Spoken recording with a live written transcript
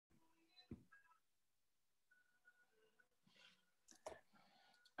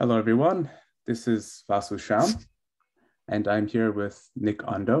Hello, everyone. This is Vasu Shyam, and I'm here with Nick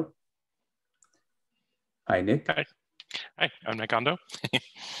Ondo. Hi, Nick. Hi, I'm Nick Ondo.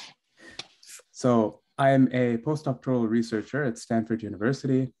 So I'm a postdoctoral researcher at Stanford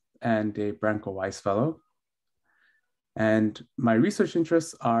University and a Branko Weiss Fellow. And my research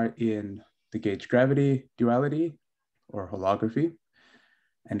interests are in the gauge-gravity duality, or holography,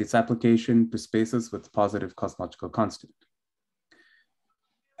 and its application to spaces with positive cosmological constant.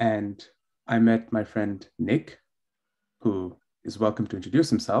 And I met my friend Nick, who is welcome to introduce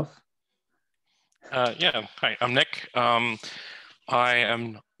himself. Hi, I'm Nick. I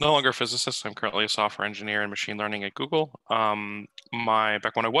am no longer a physicist. I'm currently a software engineer in machine learning at Google.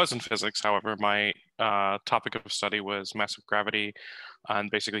 Back when I was in physics, however, my topic of study was massive gravity and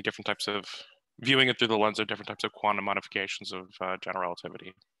basically different types of viewing it through the lens of different types of quantum modifications of general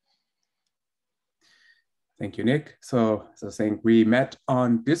relativity. Thank you, Nick. So as I was saying, we met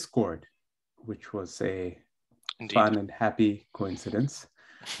on Discord, which was a fun and happy coincidence.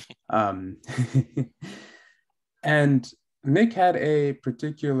 And Nick had a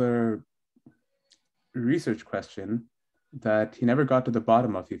particular research question that he never got to the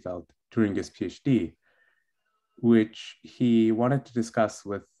bottom of, he felt, during his PhD, which he wanted to discuss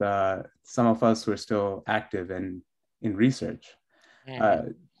with some of us who are still active in research.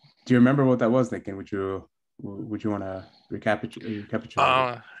 Do you remember what that was, Nick? And would you want to recapitulate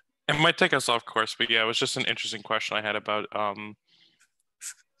it? It might take us off course, but yeah, it was just an interesting question I had about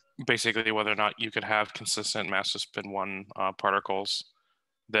basically whether or not you could have consistent massive spin one particles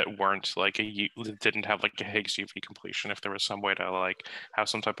that weren't didn't have like a Higgs UV completion, if there was some way to like have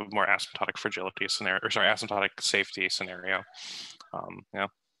some type of more asymptotic fragility scenario, or sorry, asymptotic safety scenario. Yeah.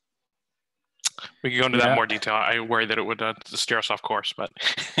 We could go into that in more detail. I worry that it would steer us off course, but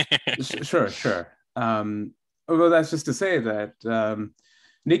sure. Well, that's just to say that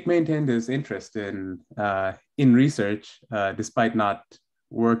Nick maintained his interest in research despite not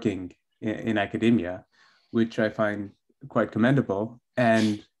working in academia, which I find quite commendable.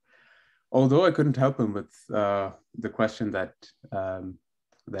 And although I couldn't help him with the question that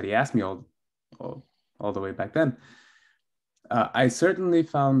he asked me all the way back then, I certainly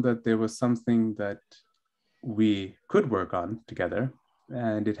found that there was something that we could work on together.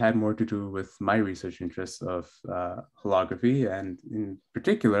 And it had more to do with my research interests of holography, and in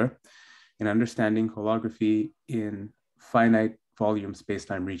particular, in understanding holography in finite volume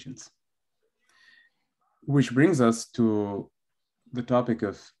spacetime regions. Which brings us to the topic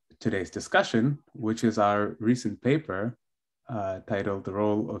of today's discussion, which is our recent paper titled "The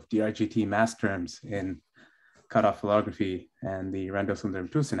Role of dRGT Mass Terms in Cutoff Holography and the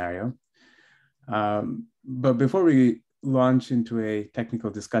Randall-Sundram 2 Scenario." But before we launch into a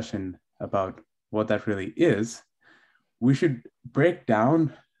technical discussion about what that really is, we should break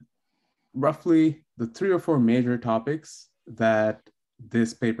down roughly the 3 or 4 major topics that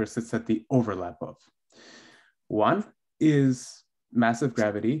this paper sits at the overlap of. One is massive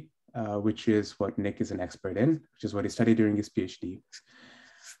gravity, which is what Nick is an expert in, which is what he studied during his PhD.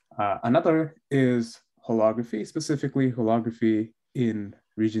 Another is holography, specifically holography in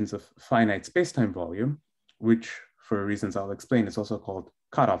regions of finite spacetime volume, which for reasons I'll explain is also called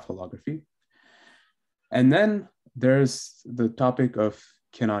cutoff holography. And then there's the topic of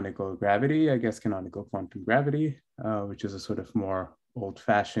canonical gravity, I guess canonical quantum gravity, which is a sort of more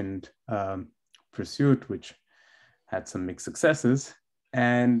old-fashioned pursuit, which had some mixed successes.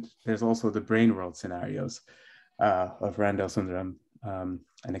 And there's also the brain world scenarios of Randall-Sundram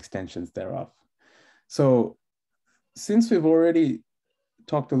and extensions thereof. So since we've already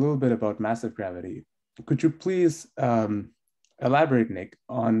talked a little bit about massive gravity, could you please elaborate, Nick,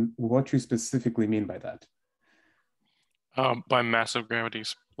 on what you specifically mean by that? By massive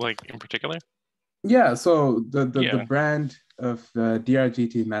gravities, like in particular? Yeah, so the brand of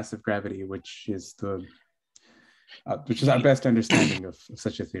dRGT massive gravity, which is our best understanding of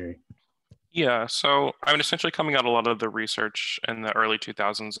such a theory. Yeah, so I mean, essentially coming out a lot of the research in the early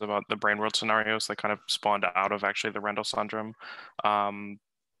 2000s about the brain world scenarios that kind of spawned out of actually the Randall-Sundram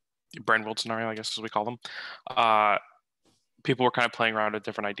brain world scenario, I guess as we call them. People were kind of playing around with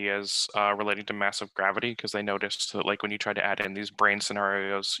different ideas relating to massive gravity, because they noticed that like when you tried to add in these brain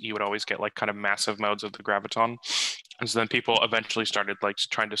scenarios, you would always get like kind of massive modes of the graviton. And so then people eventually started like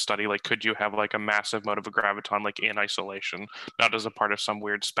trying to study like, could you have like a massive mode of a graviton like in isolation, not as a part of some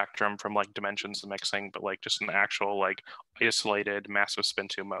weird spectrum from like dimensions mixing, but like just an actual like isolated massive spin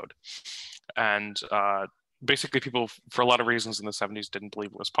 2 mode. And basically people, for a lot of reasons in the 70s, didn't believe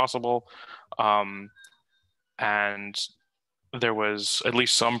it was possible. And there was at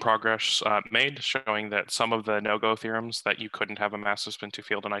least some progress made showing that some of the no-go theorems that you couldn't have a massive spin-2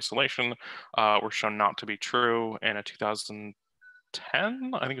 field in isolation were shown not to be true in a 2010,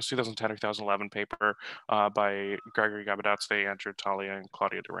 I think it was 2010 or 2011 paper by Gregory Gabadadze, Andrew Talia, and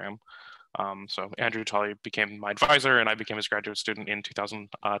Claudia Duram. So Andrew Tully became my advisor, and I became his graduate student in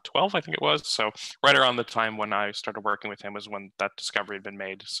 2012, I think it was. So right around the time when I started working with him was when that discovery had been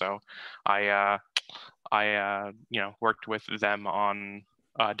made. So I worked with them on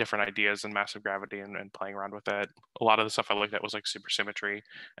different ideas in massive gravity and playing around with it. A lot of the stuff I looked at was like supersymmetry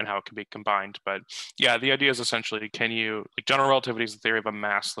and how it can be combined. But yeah, the idea is essentially, general relativity is the theory of a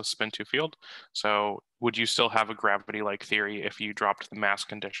massless spin-2 field. So would you still have a gravity-like theory if you dropped the mass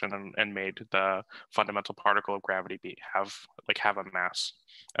condition and made the fundamental particle of gravity have a mass?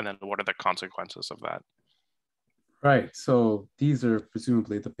 And then what are the consequences of that? Right. So these are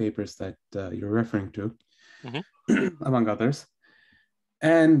presumably the papers that you're referring to, among others.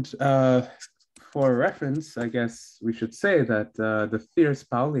 And for reference, I guess we should say that the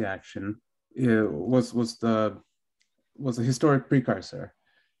Thier's-Pauli action was a historic precursor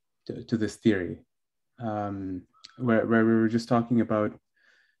to this theory, where we were just talking about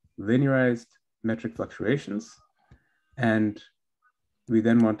linearized metric fluctuations. And we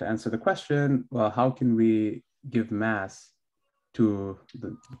then want to answer the question, well, how can we give mass to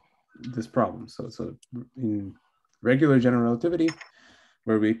this problem? So in regular general relativity,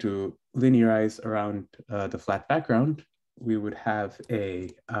 were we to linearize around the flat background, we would have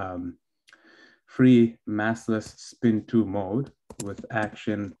a free massless spin-2 mode with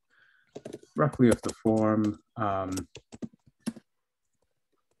action roughly of the form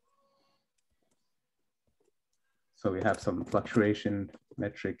so we have some fluctuation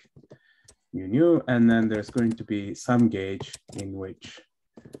metric mu nu, and then there's going to be some gauge in which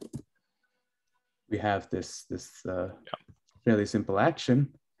we have this fairly simple action.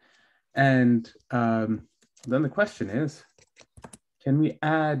 And then the question is, can we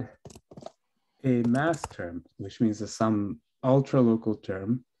add a mass term, which means some ultra-local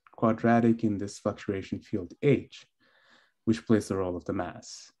term, quadratic in this fluctuation field H, which plays the role of the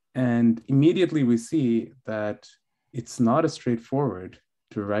mass? And immediately we see that it's not as straightforward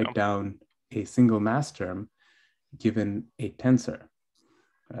to write down a single mass term given a tensor.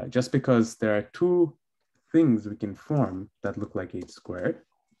 Just because there are two things we can form that look like H squared.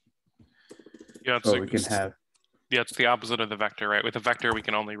 Yeah, so we can have. Yeah, it's the opposite of the vector, right? With a vector, we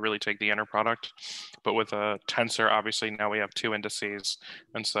can only really take the inner product. But with a tensor, obviously, now we have two indices.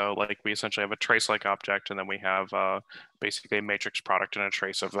 And so we essentially have a trace-like object, and then we have basically a matrix product and a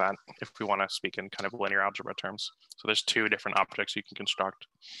trace of that, if we want to speak in kind of linear algebra terms. So there's two different objects you can construct.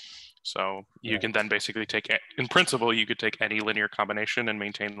 So you can then basically in principle, you could take any linear combination and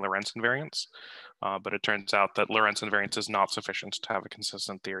maintain Lorentz invariance. But it turns out that Lorentz invariance is not sufficient to have a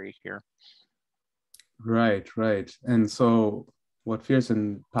consistent theory here. Right. And so what Fierce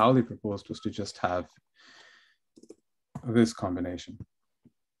and Pauli proposed was to just have this combination.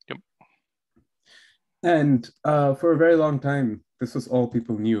 Yep. And for a very long time, this was all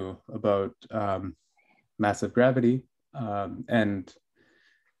people knew about massive gravity. And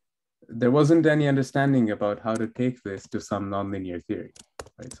there wasn't any understanding about how to take this to some nonlinear theory.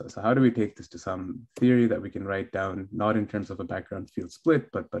 Right? So how do we take this to some theory that we can write down, not in terms of a background field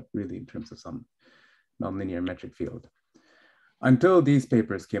split, but really in terms of some nonlinear metric field, until these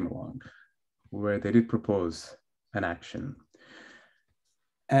papers came along, where they did propose an action.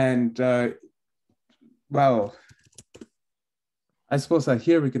 And well, I suppose that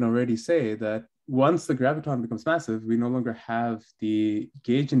here we can already say that once the graviton becomes massive, we no longer have the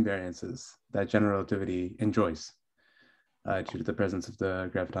gauge invariances that general relativity enjoys due to the presence of the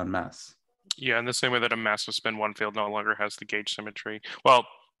graviton mass. Yeah, in the same way that a massive spin-1 field no longer has the gauge symmetry. Well,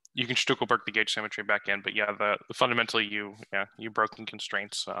 you can Stuckelberg the gauge symmetry back in, but yeah, fundamentally you broke in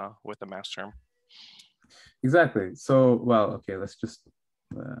constraints with the mass term. Exactly. So, well, okay, let's just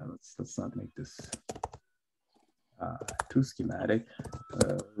let's not make this too schematic.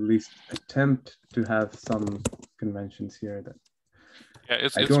 At least attempt to have some conventions here that. Yeah,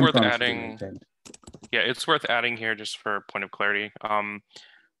 it's worth adding. Yeah, it's worth adding here just for point of clarity.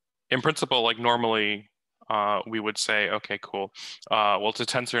 In principle, normally. We would say, okay, cool. Well, it's a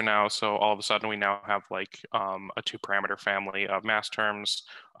tensor now, so all of a sudden we now have a two-parameter family of mass terms,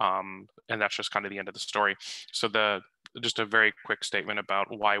 and that's just kind of the end of the story. So just a very quick statement about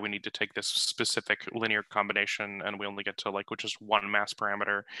why we need to take this specific linear combination, and we only get to which is one mass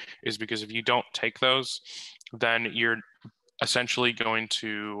parameter, is because if you don't take those, then you're essentially going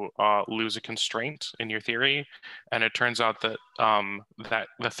to lose a constraint in your theory. And it turns out that that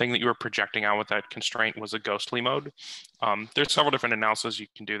the thing that you were projecting out with that constraint was a ghostly mode. There's several different analyses you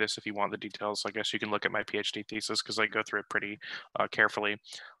can do this if you want the details. I guess you can look at my PhD thesis because I go through it pretty carefully.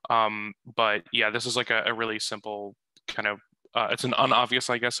 But yeah, this is like a really simple kind of, it's an unobvious,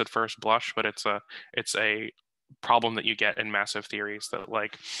 I guess, at first blush, but it's a problem that you get in massive theories that,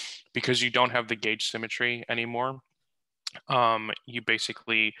 like, because you don't have the gauge symmetry anymore, you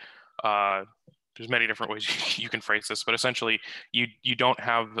basically, there's many different ways you can phrase this, but essentially you don't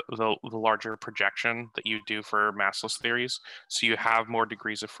have the larger projection that you do for massless theories. So you have more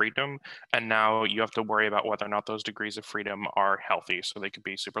degrees of freedom, and now you have to worry about whether or not those degrees of freedom are healthy. So they could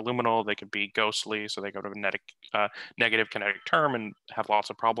be superluminal, they could be ghostly, so they go to a negative kinetic term and have lots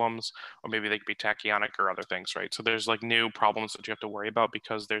of problems, or maybe they could be tachyonic or other things, right? So there's like new problems that you have to worry about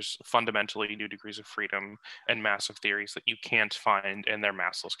because there's fundamentally new degrees of freedom and massive theories that you can't find in their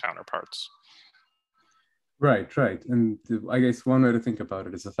massless counterparts. Right, right. And I guess one way to think about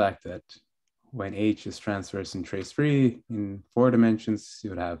it is the fact that when H is transverse and trace-free in 4 dimensions,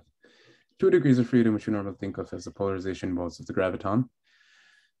 you would have 2 degrees of freedom, which we normally think of as the polarization modes of the graviton.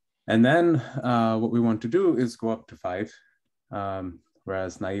 And then what we want to do is go up to 5.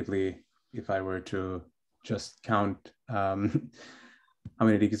 Whereas naively, if I were to just count how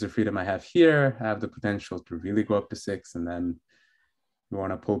many degrees of freedom I have here, I have the potential to really go up to 6. And then we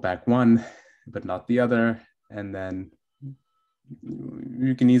want to pull back 1, but not the other. And then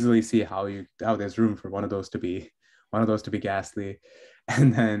you can easily see how there's room for one of those to be ghastly,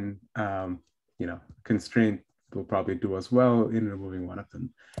 and then constraint will probably do as well in removing one of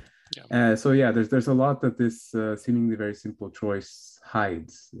them. Yeah. So yeah, there's a lot that this seemingly very simple choice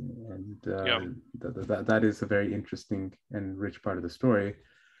hides, and that is a very interesting and rich part of the story.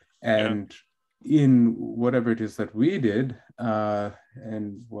 And in whatever it is that we did,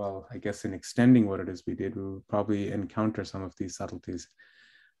 and well, I guess in extending what it is we did, we'll probably encounter some of these subtleties.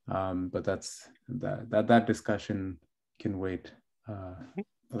 But that discussion can wait a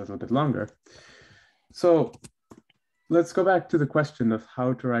little bit longer. So let's go back to the question of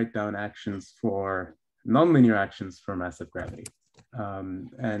how to write down actions for nonlinear actions for massive gravity.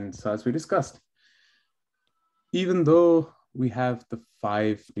 And so as we discussed, even though we have the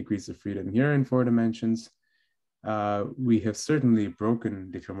 5 degrees of freedom here in 4 dimensions, we have certainly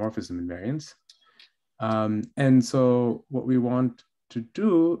broken diffeomorphism invariance. And so what we want to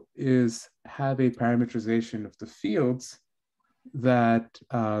do is have a parametrization of the fields that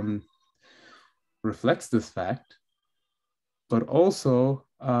reflects this fact, but also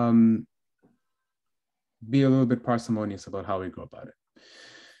be a little bit parsimonious about how we go about it.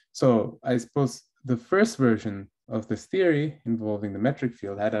 So I suppose the first version of this theory involving the metric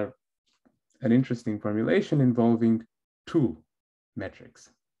field had an interesting formulation involving 2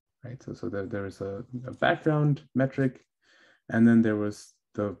 metrics, right? So there was a background metric, and then there was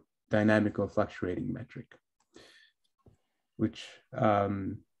the dynamical fluctuating metric, which,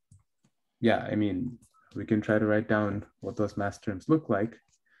 yeah, I mean, we can try to write down what those mass terms look like,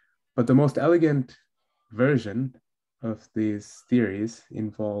 but the most elegant version of these theories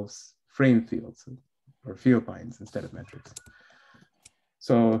involves frame fields or field lines instead of metrics.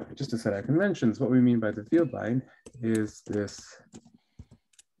 So just to set our conventions, what we mean by the field line is this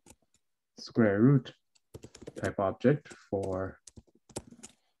square root type object for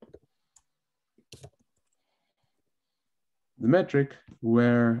the metric,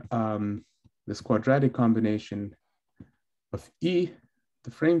 where this quadratic combination of E,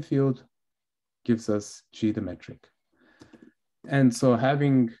 the frame field, gives us G, the metric. And so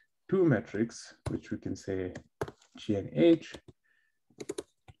having 2 metrics, which we can say G and H,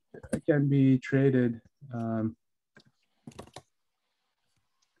 can be traded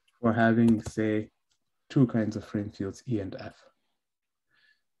for having, say, 2 kinds of frame fields, E and F.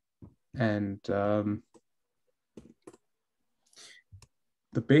 And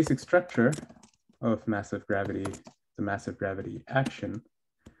the basic structure of massive gravity, the massive gravity action,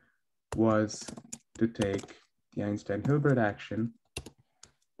 was to take the Einstein-Hilbert action,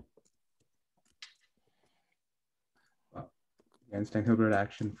 the Einstein-Hilbert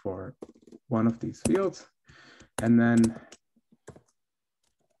action for one of these fields, and then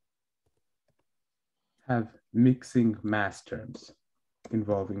have mixing mass terms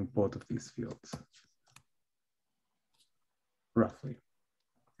involving both of these fields, roughly.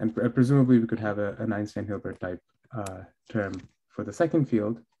 And presumably we could have an Einstein-Hilbert type term for the second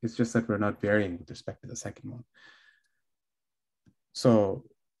field. It's just that we're not varying with respect to the second one. So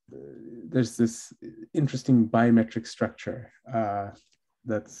there's this interesting biometric structure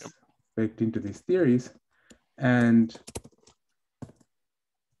that's baked into these theories. And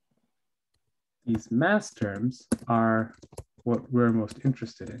these mass terms are what we're most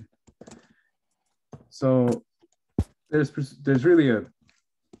interested in. So there's really a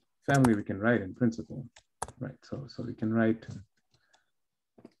family we can write in principle, right? So we can write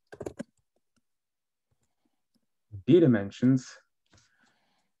d dimensions,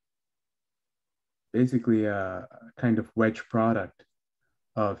 basically a kind of wedge product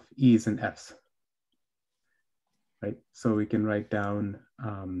of e's and f's, right? So we can write down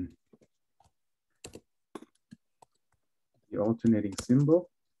the alternating symbol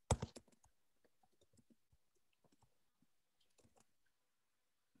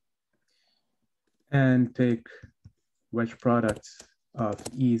and take wedge products of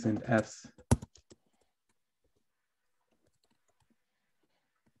e's and f's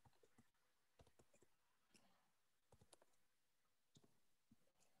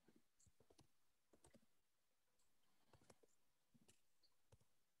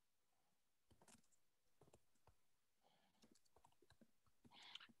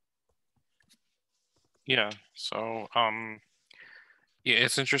Yeah, so yeah,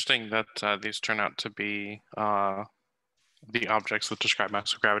 it's interesting that these turn out to be the objects that describe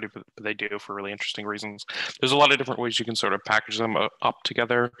massive gravity, but they do for really interesting reasons. There's a lot of different ways you can sort of package them up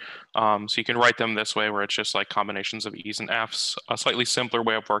together. So you can write them this way, where it's just like combinations of E's and F's. A slightly simpler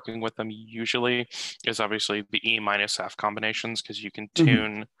way of working with them usually is obviously the E minus F combinations, because you can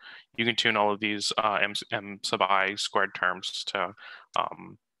tune all of these m sub I squared terms to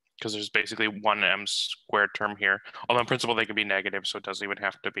because there's basically one m squared term here. Although in principle they can be negative, so it doesn't even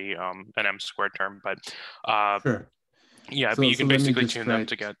have to be an m squared term. But Sure. yeah, So, but you can basically tune them write...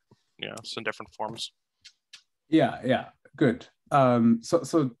 to get some different forms. Yeah, good.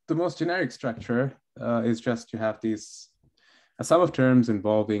 So the most generic structure is just you have these a sum of terms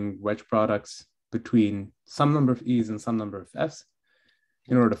involving wedge products between some number of e's and some number of f's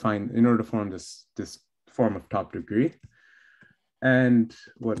in order to form this form of top degree. And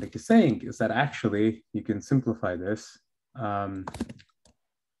what Nick is saying is that actually you can simplify this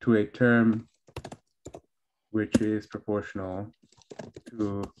to a term which is proportional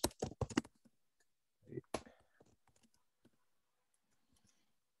to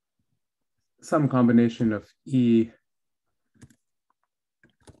some combination of E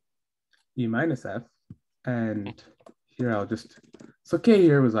minus F. And here I'll just, so K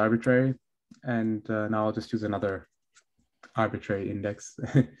here was arbitrary. And now I'll just use another arbitrary index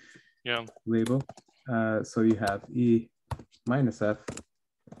label. So you have E minus F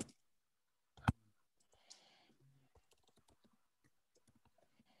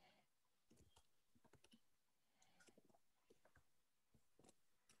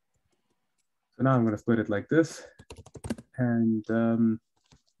So now I'm going to split it like this, and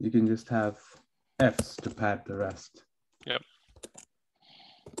you can just have F's to pad the rest. Yep.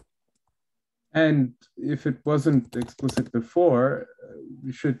 And if it wasn't explicit before,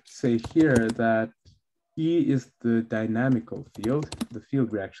 we should say here that E is the dynamical field, the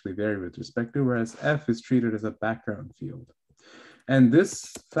field we actually vary with respect to, whereas F is treated as a background field. And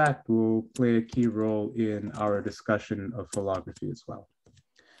this fact will play a key role in our discussion of holography as well.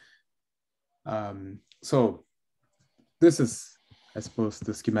 So this is, I suppose,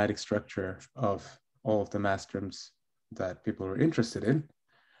 the schematic structure of all of the mass terms that people are interested in.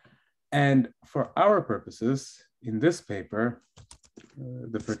 And for our purposes, in this paper,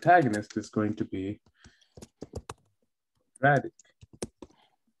 the protagonist is going to be quadratic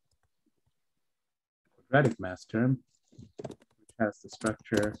mass term, which has the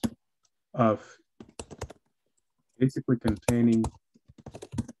structure of basically containing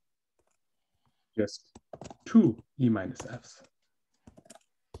just two E minus F's.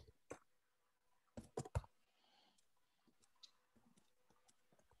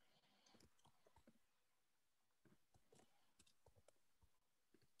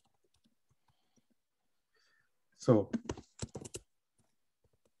 So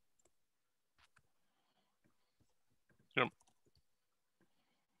yeah,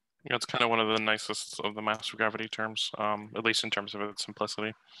 it's kind of one of the nicest of the mass of gravity terms, at least in terms of its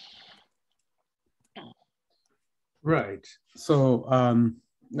simplicity. Right. So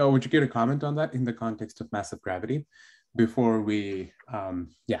no, would you care to comment on that in the context of massive gravity before we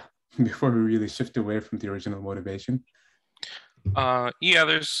before we really shift away from the original motivation?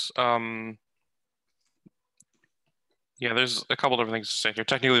 Yeah, there's a couple different things to say here.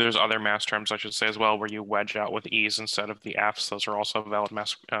 Technically, there's other mass terms, I should say, as well, where you wedge out with E's instead of the F's. Those are also valid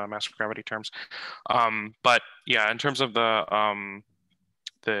mass gravity terms. But yeah, in terms of the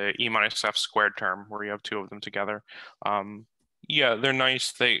E minus F squared term, where you have two of them together, Yeah, they're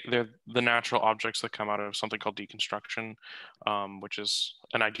nice. They're the natural objects that come out of something called deconstruction, which is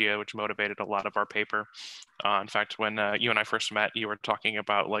an idea which motivated a lot of our paper. In fact, when you and I first met, you were talking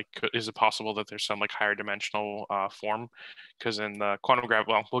about like, is it possible that there's some like higher dimensional form? Because in the quantum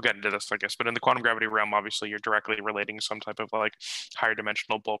gravity, well, we'll get into this, I guess, but in the quantum gravity realm, obviously, you're directly relating some type of like higher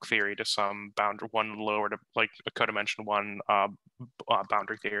dimensional bulk theory to some boundary one lower to like a codimension one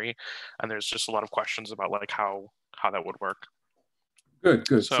boundary theory, and there's just a lot of questions about like how that would work. Good,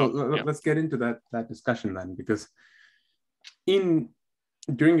 good. So So yeah, let's get into that discussion then, because in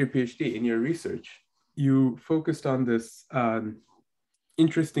during your PhD in your research, you focused on this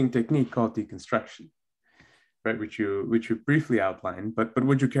interesting technique called deconstruction, right? Which you briefly outlined, but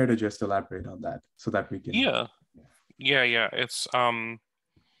would you care to just elaborate on that so that we can? yeah, yeah. It's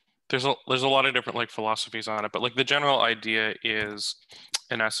there's a lot of different like philosophies on it, but like the general idea is,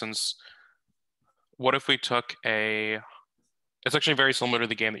 in essence, what if we took a it's actually very similar to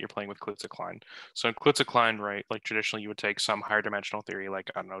the game that you're playing with Klitzeklein. So in Klitzeklein, right, like traditionally you would take some higher dimensional theory,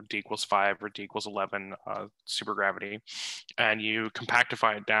 like, I don't know, d equals 5 or d equals 11 supergravity, and you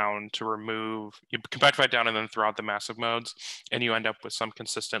compactify it down you compactify it down and then throw out the massive modes, and you end up with some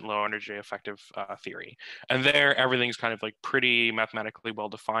consistent low energy effective theory. And there, everything's kind of like pretty mathematically well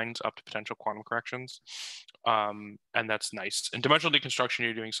defined up to potential quantum corrections. And that's nice. In dimensional deconstruction,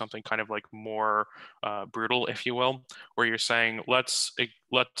 you're doing something kind of like more brutal, if you will, where you're saying let's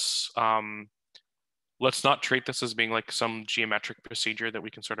not treat this as being like some geometric procedure that we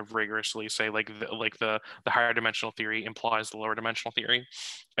can sort of rigorously say like the higher dimensional theory implies the lower dimensional theory.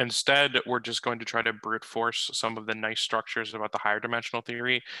 Instead, we're just going to try to brute force some of the nice structures about the higher dimensional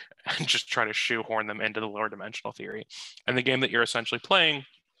theory and just try to shoehorn them into the lower dimensional theory. And the game that you're essentially playing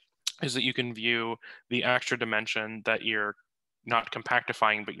is that you can view the extra dimension that you're not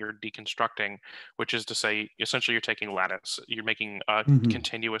compactifying, but you're deconstructing, which is to say, essentially, you're taking lattice. You're making a Mm-hmm.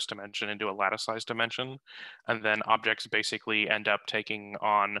 continuous dimension into a lattice-sized dimension, and then objects basically end up taking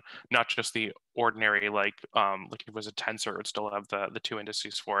on not just the ordinary, like if it was a tensor, it would still have the two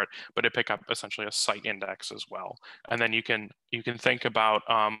indices for it, but it pick up essentially a site index as well. And then you can think about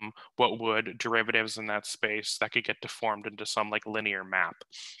what would derivatives in that space that could get deformed into some like linear map,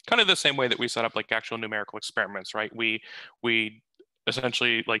 kind of the same way that we set up like actual numerical experiments, right? We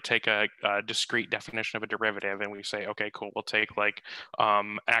essentially like take a discrete definition of a derivative and we say, okay, cool, we'll take like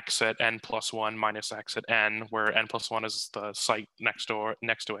x at n plus 1 minus x at n, where n plus 1 is the site next to it,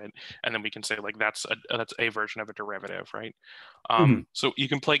 and then we can say like that's a version of a derivative, right? Mm-hmm. So you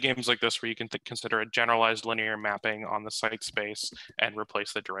can play games like this where you can consider a generalized linear mapping on the site space and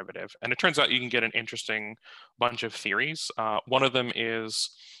replace the derivative, and it turns out you can get an interesting bunch of theories. One of them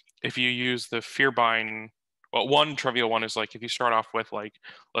is if you use the Vierbein. Well, one trivial one is like if you start off with like,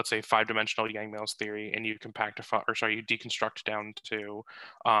 let's say 5-dimensional Yang-Mills theory and you compactify, or sorry, you deconstruct down to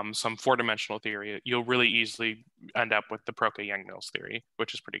some 4-dimensional theory, you'll really easily end up with the Proca-Yang-Mills theory,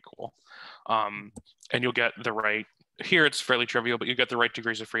 which is pretty cool. And you'll get the right, here it's fairly trivial, but you get the right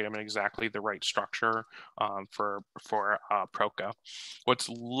degrees of freedom and exactly the right structure for Proca. What's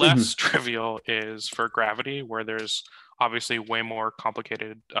Mm-hmm. less trivial is for gravity, where there's obviously way more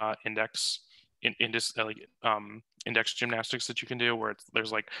complicated index gymnastics that you can do, where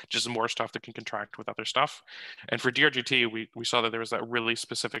there's like just more stuff that can contract with other stuff. And for dRGT, we saw that there was that really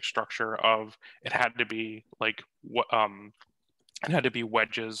specific structure of it had to be like it had to be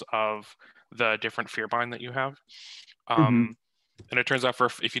wedges of the different Vierbein that you have. Mm-hmm. And it turns out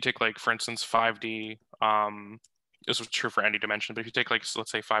if you take like, for instance, 5D, this was true for any dimension, but if you take like,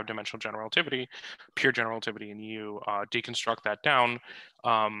 let's say 5-dimensional general relativity, pure general relativity, and you deconstruct that down,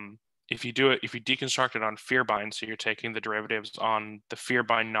 if you deconstruct it on Vierbein, so you're taking the derivatives on the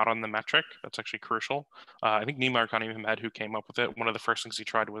Vierbein, not on the metric, that's actually crucial. I think Niemeyer Hamed, who came up with it, one of the first things he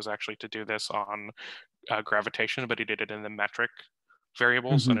tried was actually to do this on gravitation, but he did it in the metric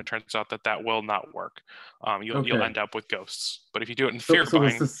variables, and Mm-hmm. it turns out that will not work. You'll Okay. end up with ghosts. But if you do it in So was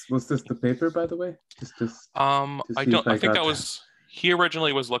Vierbein, this the paper, by the way? Just to I see don't. if I I think got that that. was he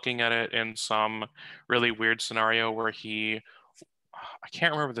originally was looking at it in some really weird scenario where I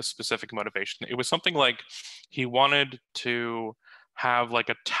can't remember the specific motivation. It was something like he wanted to have like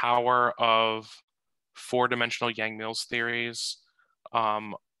a tower of 4-dimensional Yang-Mills theories,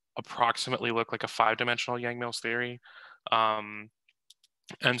 um, approximately look like a 5-dimensional Yang-Mills theory.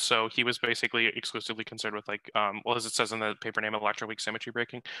 And so he was basically exclusively concerned with like, well, as it says in the paper name, electroweak symmetry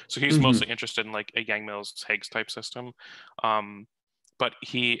breaking. So he's Mm-hmm. mostly interested in like a Yang-Mills Higgs type system. But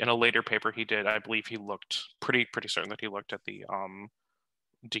he, in a later paper he did, I believe he looked pretty certain that he looked at the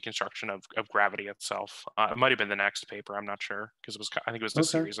deconstruction of gravity itself. It might have been the next paper, I'm not sure, because I think it was the Okay.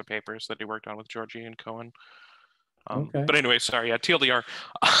 series of papers that he worked on with Georgie and Cohen. Okay. But anyway, sorry, yeah, TLDR,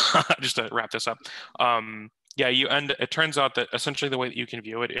 just to wrap this up. Yeah, it turns out that essentially the way that you can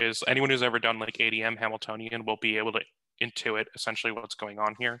view it is anyone who's ever done like ADM Hamiltonian will be able to intuit essentially what's going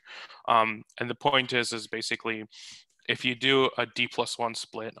on here. And the point is basically if you do a D+1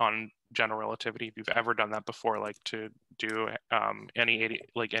 split on general relativity, if you've ever done that before, like to do any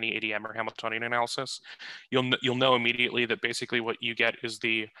ADM or Hamiltonian analysis, you'll know immediately that basically what you get is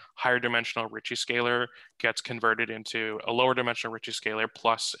the higher dimensional Ricci scalar gets converted into a lower dimensional Ricci scalar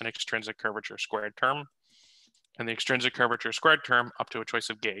plus an extrinsic curvature squared term. And the extrinsic curvature squared term up to a choice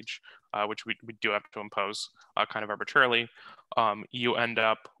of gauge, which we do have to impose kind of arbitrarily, you end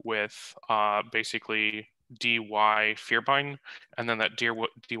up with basically dy Vierbein, and then that dy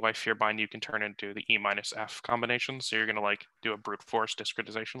Vierbein you can turn into the E minus F combination. So you're going to like do a brute force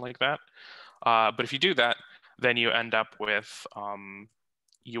discretization like that. But if you do that, then you end up with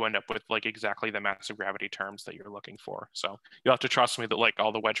like exactly the massive gravity terms that you're looking for. So you'll have to trust me that like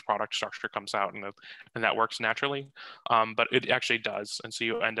all the wedge product structure comes out and that works naturally, but it actually does. And so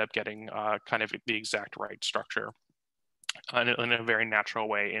you end up getting kind of the exact right structure in a very natural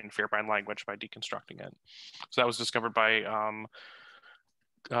way in Vierbein language by deconstructing it. So that was discovered by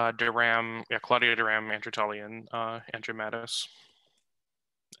Claudia Duram, Andrew Tully, and Andrew Mattis,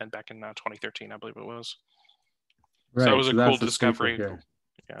 and back in 2013, I believe it was. Right. So it was a cool that's discovery.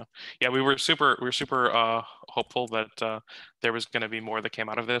 Yeah, we were super hopeful that there was going to be more that came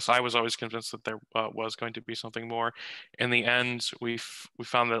out of this. I was always convinced that there was going to be something more. In the end, we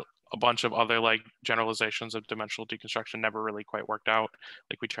found that a bunch of other like generalizations of dimensional deconstruction never really quite worked out.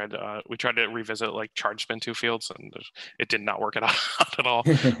 Like we tried to revisit like charge spin 2 fields, and it did not work out at all.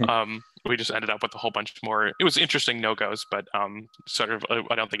 We just ended up with a whole bunch more. It was interesting no-goes, but sort of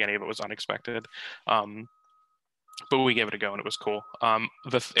I don't think any of it was unexpected. But we gave it a go and it was cool.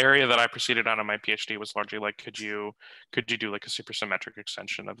 The area that I proceeded on in my PhD was largely like, could you do like a supersymmetric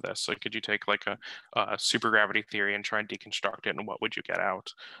extension of this? Like, could you take like a supergravity theory and try and deconstruct it, and what would you get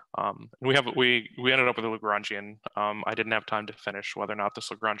out? We ended up with a Lagrangian. I didn't have time to finish whether or not this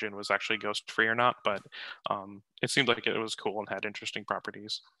Lagrangian was actually ghost free or not, but it seemed like it was cool and had interesting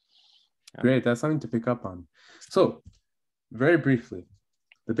properties. Yeah. Great, that's something to pick up on. So, very briefly,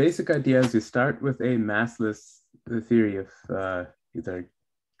 the basic idea is you start with a massless theory of either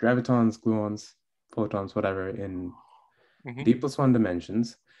gravitons, gluons, photons, whatever, in D+1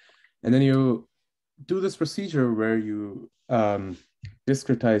 dimensions. And then you do this procedure where you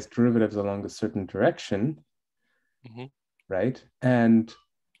discretize derivatives along a certain direction, right? And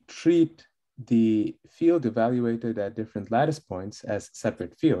treat the field evaluated at different lattice points as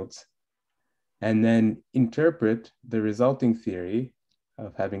separate fields, and then interpret the resulting theory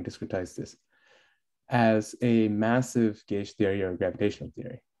of having discretized this as a massive gauge theory or gravitational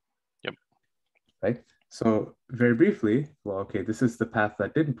theory. Yep. Right? So very briefly, well, okay, this is the path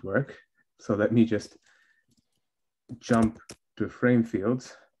that didn't work. So let me just jump to frame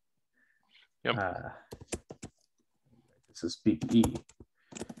fields. Yep. This is big E.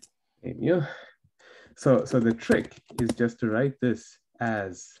 So the trick is just to write this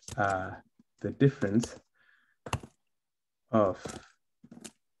as the difference of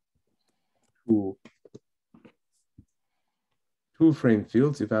two frame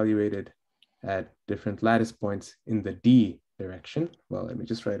fields evaluated at different lattice points in the D direction. Well, let me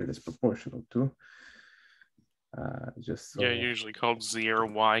just write it as proportional to. Just so... Yeah, usually called Z or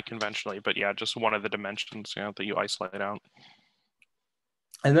Y conventionally, but yeah, just one of the dimensions, that you isolate out.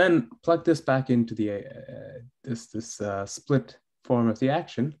 And then plug this back into the this split form of the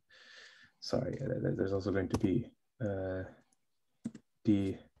action. Sorry, there's also going to be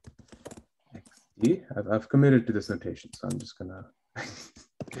dxd. I've committed to this notation, so I'm just gonna.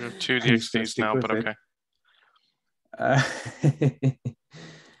 We have two dxds now, but okay.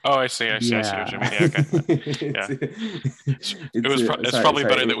 Oh, I see what you mean. Yeah, okay. Yeah. It's probably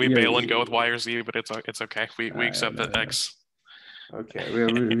better that we bail and go with Y or Z, but it's okay. We accept that X. Okay,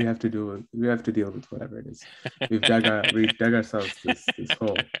 we have to deal with whatever it is. We've dug ourselves this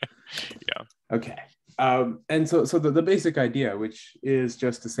hole. Yeah. Okay. And so the basic idea, which is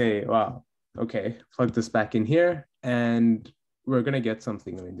just to say, wow, okay, plug this back in here, and we're gonna get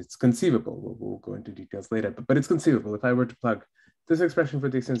something. I mean, it's conceivable. We'll go into details later, but it's conceivable. If I were to plug this expression for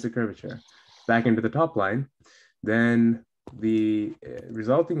the extrinsic curvature back into the top line, then the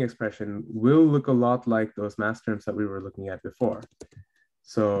resulting expression will look a lot like those mass terms that we were looking at before.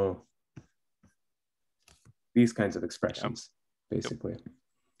 So these kinds of expressions, basically,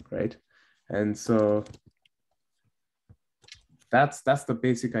 right? And so that's the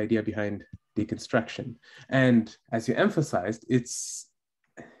basic idea behind deconstruction. And as you emphasized, it's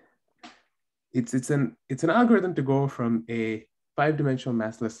it's an algorithm to go from a 5-dimensional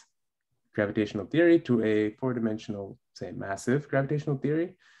massless gravitational theory to a 4-dimensional, say, massive gravitational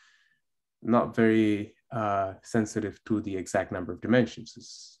theory. Not very sensitive to the exact number of dimensions.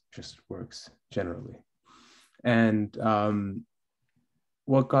 This just works generally. And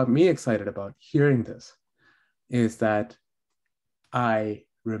what got me excited about hearing this is that I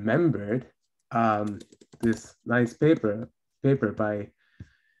remembered this nice paper by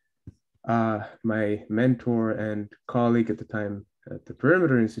my mentor and colleague at the time at the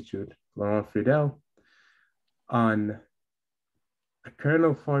Perimeter Institute, Laurent Friedel, on a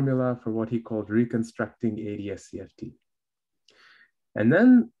kernel formula for what he called reconstructing ADS-CFT. And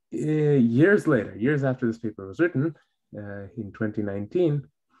then years later, years after this paper was written, in 2019,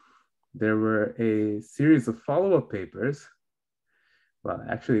 there were a series of follow-up papers. Well,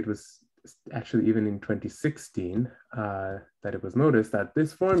 actually, it was actually even in 2016 that it was noticed that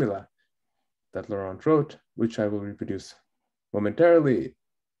this formula that Laurent wrote, which I will reproduce momentarily,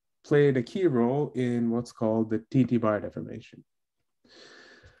 played a key role in what's called the TT bar deformation.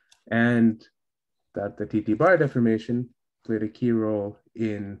 And that the TT bar deformation played a key role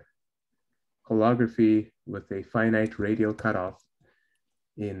in holography with a finite radial cutoff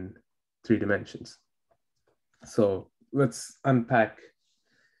in 3 dimensions. So let's unpack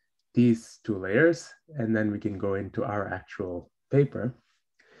these 2 layers, and then we can go into our actual paper.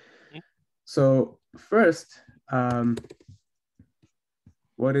 So first,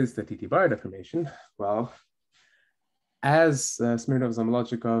 what is the TT bar deformation? Well, as Smirnov,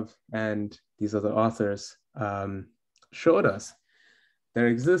 Zamolodchikov, and these other authors showed us, there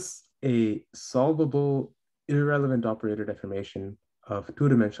exists a solvable irrelevant operator deformation of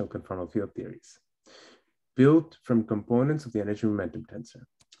 2-dimensional conformal field theories built from components of the energy momentum tensor.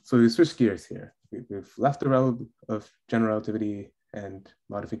 So we switch gears here. We've left the realm of general relativity and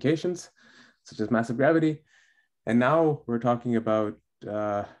modifications, such as massive gravity. And now we're talking about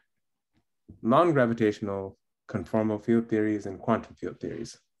non-gravitational conformal field theories and quantum field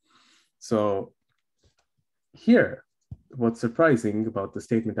theories. So here, what's surprising about the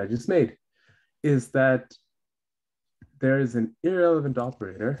statement I just made is that there is an irrelevant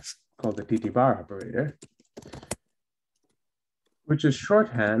operator called the TT bar operator, which is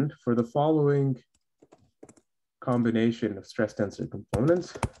shorthand for the following combination of stress tensor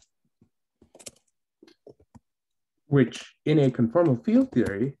components, which in a conformal field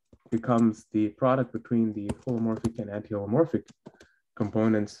theory becomes the product between the holomorphic and anti-holomorphic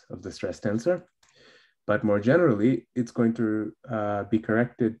components of the stress tensor. But more generally, it's going to be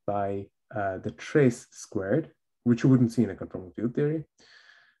corrected by the trace squared, which you wouldn't see in a conformal field theory.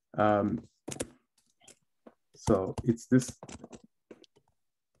 So it's this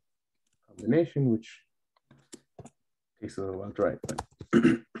combination, which takes a little while to write. But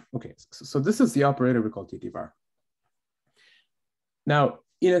okay, so this is the operator we call TT bar. Now,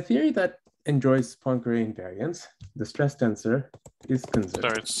 in a theory that enjoys Poincare invariance, the stress tensor is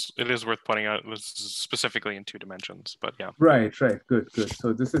conserved. So it is worth pointing out it was specifically in 2 dimensions, but yeah. Right, good.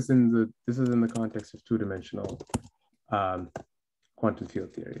 So this is in the context of 2-dimensional quantum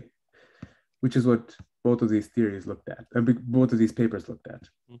field theory, which is what both of these theories looked at, both of these papers looked at.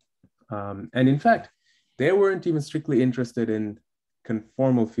 And in fact, they weren't even strictly interested in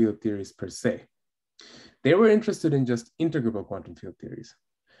conformal field theories per se. They were interested in just integrable quantum field theories.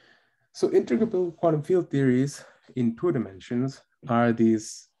 So integrable quantum field theories in 2 dimensions are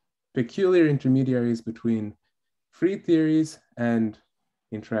these peculiar intermediaries between free theories and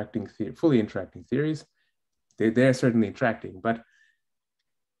fully interacting theories. They're certainly interacting, but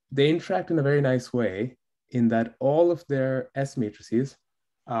they interact in a very nice way in that all of their S matrices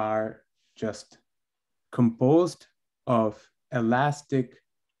are just composed of elastic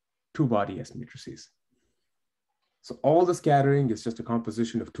 2-body S matrices. So all the scattering is just a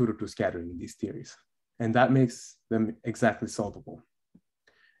composition of 2-to-2 scattering in these theories. And that makes them exactly solvable.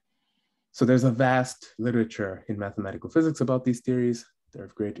 So there's a vast literature in mathematical physics about these theories. They're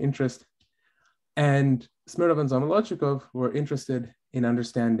of great interest. And Smirnov and Zamolodchikov were interested in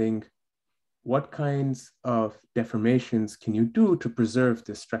understanding what kinds of deformations can you do to preserve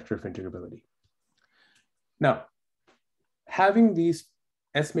this structure of integrability. Now, having these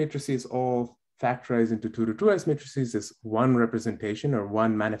S matrices all factorized into 2-to-2 S matrices is one representation or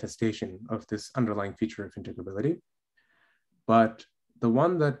one manifestation of this underlying feature of integrability. But the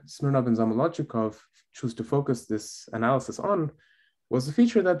one that Smirnov and Zamolodchikov choose to focus this analysis on was the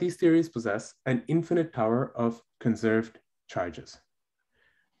feature that these theories possess an infinite tower of conserved charges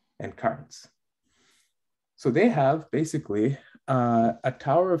and currents. So they have basically a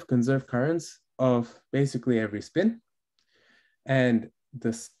tower of conserved currents of basically every spin. And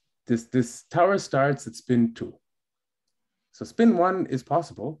this this tower starts at spin 2. So spin 1 is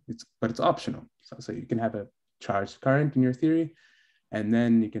possible, but it's optional. So you can have a charged current in your theory, and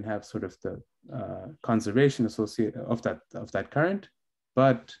then you can have sort of the conservation associated of that current.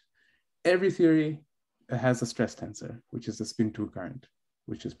 But every theory has a stress tensor, which is the spin 2 current,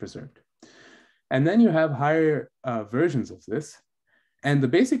 which is preserved. And then you have higher versions of this. And the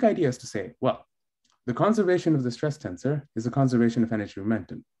basic idea is to say, well, the conservation of the stress tensor is a conservation of energy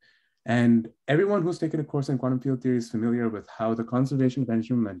momentum. And everyone who's taken a course in quantum field theory is familiar with how the conservation of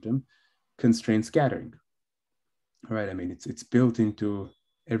energy momentum constrains scattering. All right, I mean, it's built into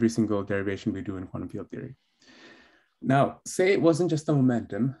every single derivation we do in quantum field theory. Now, say it wasn't just the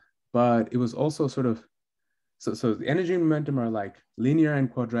momentum, but it was also sort of, so the energy and momentum are like linear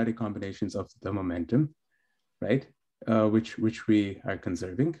and quadratic combinations of the momentum, right? Which we are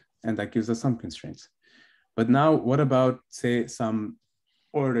conserving, and that gives us some constraints. But now what about, say, some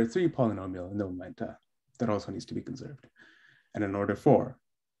order 3 polynomial in the momenta that also needs to be conserved, and an order 4,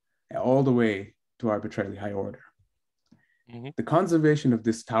 all the way to arbitrarily high order. Mm-hmm. The conservation of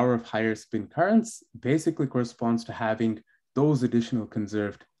this tower of higher spin currents basically corresponds to having those additional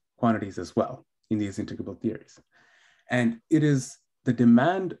conserved quantities as well in these integrable theories. And it is the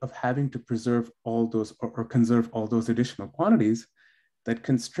demand of having to preserve all those or conserve all those additional quantities that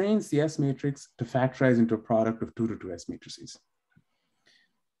constrains the S matrix to factorize into a product of 2 to 2 S matrices.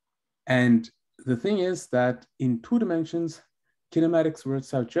 And the thing is that in 2 dimensions, kinematics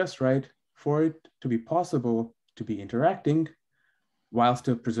works out just right for it to be possible to be interacting while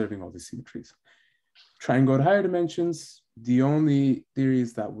still preserving all these symmetries. Try and go to higher dimensions, the only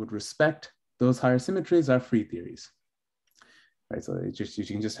theories that would respect those higher symmetries are free theories. Right, so you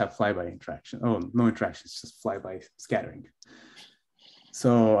can just have flyby interaction. Oh, no interaction, it's just flyby scattering.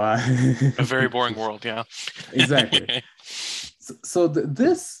 So a very boring world, yeah. Exactly. So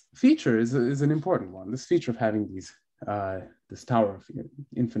this feature is an important one. This feature of having these this tower of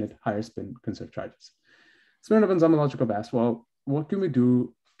infinite higher spin conserved charges. So Smirnov and Zamological asked, well, what can we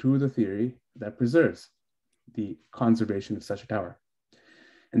do to the theory that preserves the conservation of such a tower?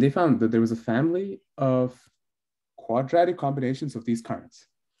 And they found that there was a family of quadratic combinations of these currents,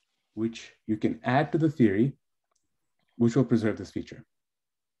 which you can add to the theory, which will preserve this feature.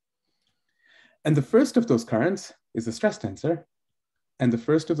 And the first of those currents is the stress tensor, and the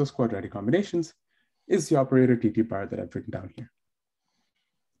first of those quadratic combinations is the operator TT bar that I've written down here.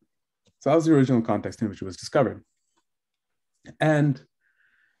 So that was the original context in which it was discovered. And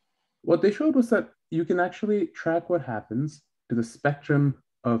what they showed was that you can actually track what happens to the spectrum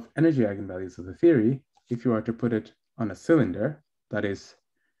of energy eigenvalues of the theory if you are to put it on a cylinder, that is,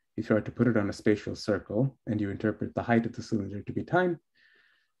 if you are to put it on a spatial circle and you interpret the height of the cylinder to be time,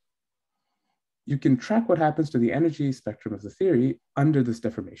 you can track what happens to the energy spectrum of the theory under this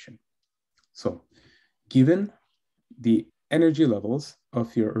deformation. So given the energy levels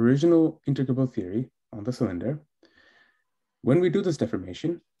of your original integrable theory on the cylinder, when we do this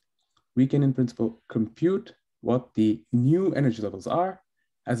deformation, we can in principle compute what the new energy levels are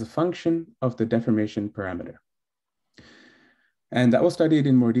as a function of the deformation parameter. And that was studied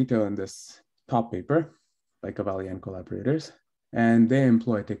in more detail in this top paper by Cavalli and collaborators. And they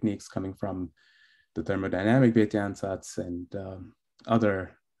employ techniques coming from the thermodynamic Bethe-Ansatz and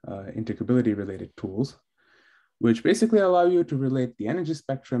other integrability related tools, which basically allow you to relate the energy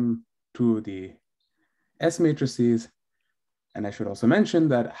spectrum to the S matrices. And I should also mention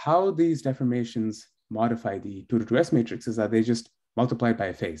that how these deformations modify the 2 to 2 S matrix is that they just multiply by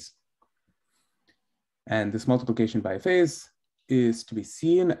a phase. And this multiplication by a phase is to be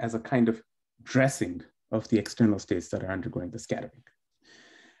seen as a kind of dressing of the external states that are undergoing the scattering.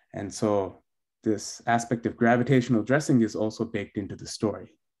 And so this aspect of gravitational dressing is also baked into the story.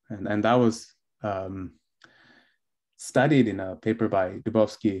 And that was studied in a paper by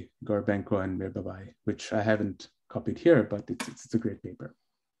Dubovsky, Gorbenko, and Mirbabai, which I haven't copied here, but it's a great paper.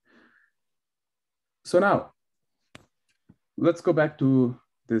 So now, let's go back to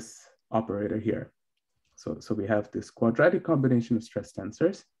this operator here. So we have this quadratic combination of stress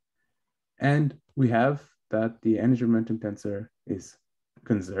tensors, and we have that the energy momentum tensor is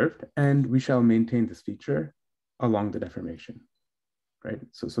conserved, and we shall maintain this feature along the deformation, right?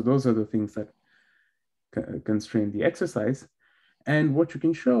 So those are the things that constrain the exercise. And what you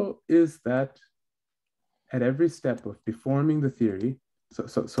can show is that at every step of deforming the theory,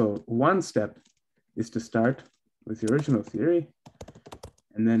 so one step is to start with the original theory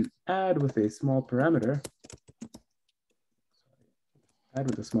and then add with a small parameter,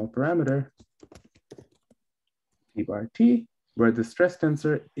 T bar T, where the stress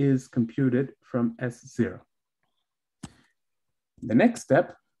tensor is computed from S0. The next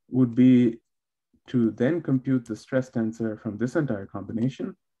step would be to then compute the stress tensor from this entire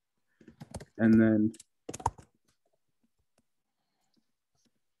combination, and then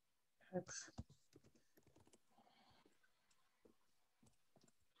X.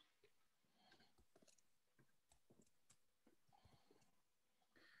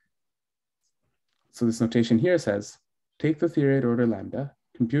 So this notation here says, take the theory order lambda,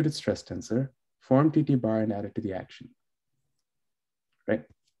 compute its stress tensor, form TT bar, and add it to the action, right?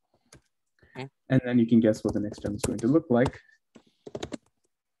 Okay. And then you can guess what the next term is going to look like.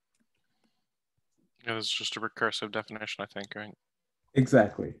 Yeah, it's just a recursive definition, I think, right?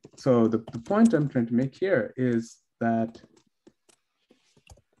 Exactly. So the point I'm trying to make here is that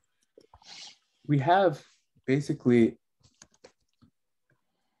we have basically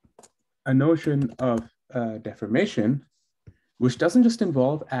a notion of deformation, which doesn't just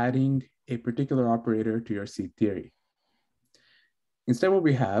involve adding a particular operator to your seed theory. Instead, what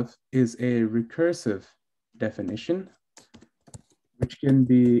we have is a recursive definition, which can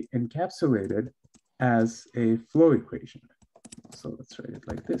be encapsulated as a flow equation. So let's write it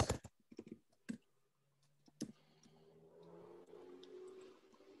like this.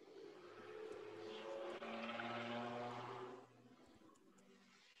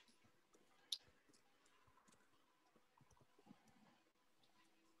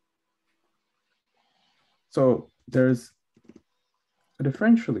 So there's a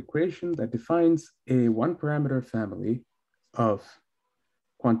differential equation that defines a one-parameter family of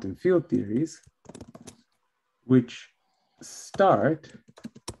quantum field theories, which start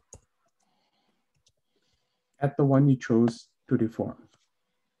at the one you chose to deform,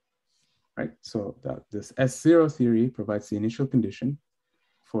 right? So this S0 theory provides the initial condition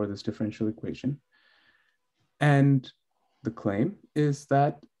for this differential equation. And the claim is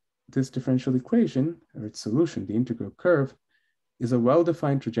that this differential equation, or its solution, the integral curve, is a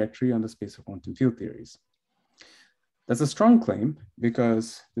well-defined trajectory on the space of quantum field theories. That's a strong claim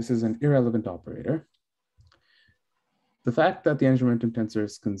because this is an irrelevant operator. The fact that the energy momentum tensor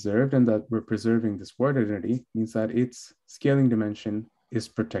is conserved and that we're preserving this word identity means that its scaling dimension is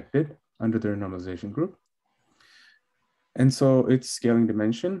protected under the renormalization group. And so its scaling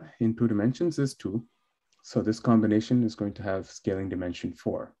dimension in 2 dimensions is 2. So this combination is going to have scaling dimension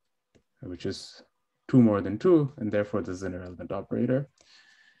 4, which is 2 more than 2, and therefore this is an irrelevant operator.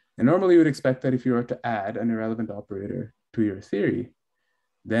 And normally you would expect that if you were to add an irrelevant operator to your theory,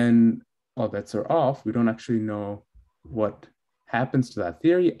 then all bets are off. We don't actually know what happens to that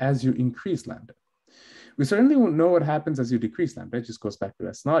theory as you increase lambda. We certainly won't know what happens as you decrease lambda. It just goes back to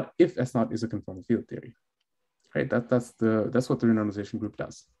S naught if S naught is a conformal field theory, right? That's what the renormalization group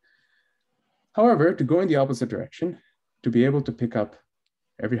does. However, to go in the opposite direction, to be able to pick up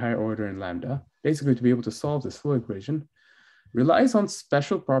every higher order in lambda, basically to be able to solve this flow equation, relies on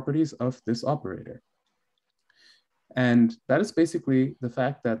special properties of this operator. And that is basically the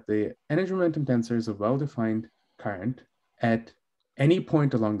fact that the energy momentum tensor is a well-defined current at any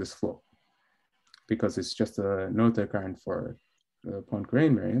point along this flow, because it's just a Noether current for the Poincare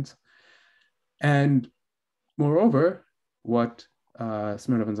invariance. And moreover, what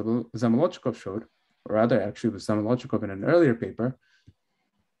Smirnov and Zamolodchikov showed, or rather actually was Zamolodchikov in an earlier paper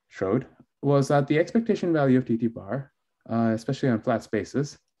showed, was that the expectation value of TT bar, especially on flat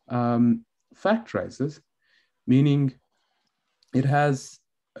spaces, factorizes, meaning it has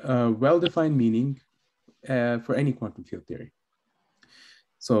a well-defined meaning for any quantum field theory.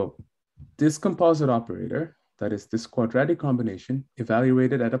 So this composite operator, that is this quadratic combination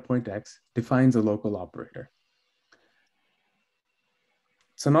evaluated at a point X, defines a local operator.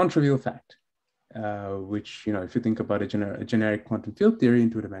 It's a non-trivial fact, which, if you think about a generic quantum field theory in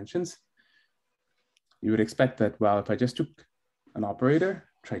 2 dimensions, you would expect that, well, if I just took an operator,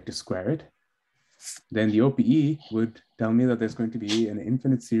 tried to square it, then the OPE would tell me that there's going to be an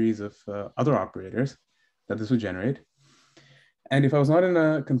infinite series of other operators that this would generate. And if I was not in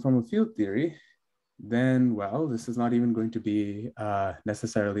a conformal field theory, then, well, this is not even going to be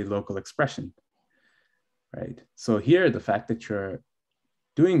necessarily local expression, right? So here, the fact that you're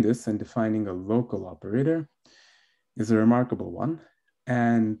doing this and defining a local operator is a remarkable one.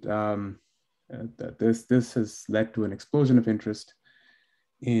 And this has led to an explosion of interest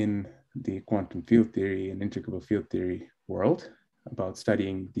in the quantum field theory and integrable field theory world about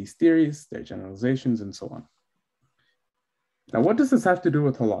studying these theories, their generalizations, and so on. Now, what does this have to do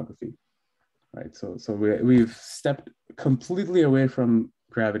with holography? Right, so we've stepped completely away from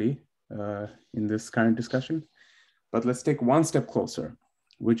gravity in this current discussion, but let's take one step closer,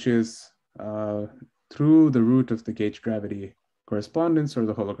 which is through the root of the gauge gravity correspondence or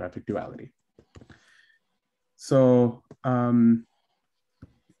the holographic duality. So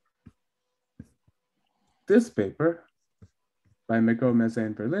this paper by Mego, Meza,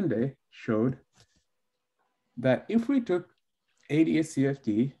 and Verlinde showed that if we took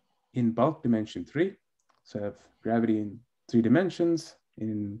ADS-CFT in bulk dimension 3, so I have gravity in 3 dimensions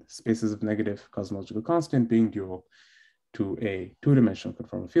in spaces of negative cosmological constant being dual to a 2-dimensional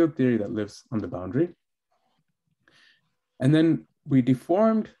conformal field theory that lives on the boundary. And then we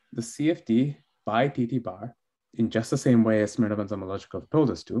deformed the CFT by TT bar in just the same way as Smirnov and Zamolodchikov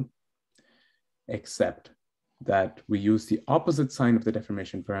told us to, except that we use the opposite sign of the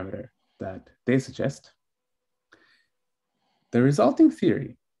deformation parameter that they suggest. The resulting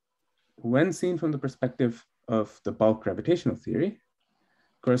theory, when seen from the perspective of the bulk gravitational theory,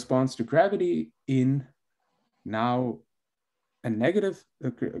 corresponds to gravity in now a negative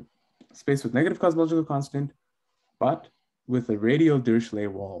space with negative cosmological constant, but with a radial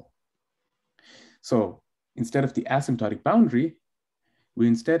Dirichlet wall. So instead of the asymptotic boundary, we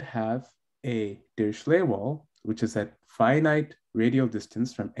instead have a Dirichlet wall, which is at finite radial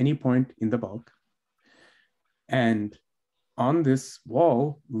distance from any point in the bulk. And on this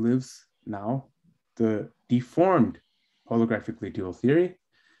wall lives now the deformed holographically dual theory,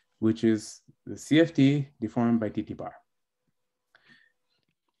 which is the CFT deformed by TT bar.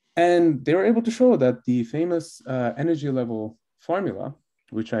 And they were able to show that the famous energy level formula,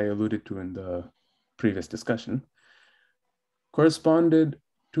 which I alluded to in the previous discussion, corresponded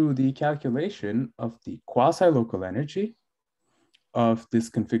to the calculation of the quasi-local energy of this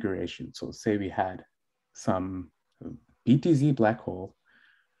configuration. So say we had some BTZ black hole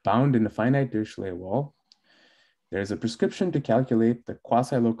bound in a finite Dirichlet wall. There's a prescription to calculate the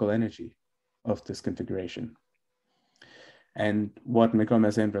quasi-local energy of this configuration. And what Mego,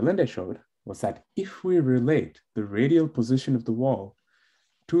 Meza, and Verlinde showed was that if we relate the radial position of the wall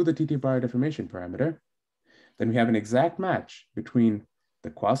to the TT bar deformation parameter, then we have an exact match between the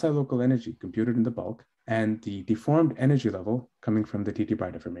quasi-local energy computed in the bulk and the deformed energy level coming from the TT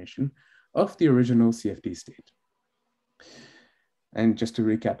bar deformation of the original CFT state. And just to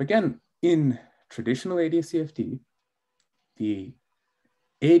recap again, in traditional ADS-CFT, the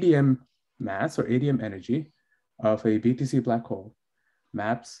ADM mass or ADM energy of a BTC black hole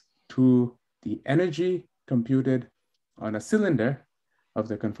maps to the energy computed on a cylinder of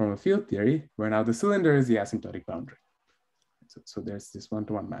the conformal field theory, where now the cylinder is the asymptotic boundary. So there's this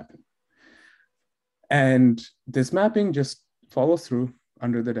one-to-one mapping. And this mapping just follows through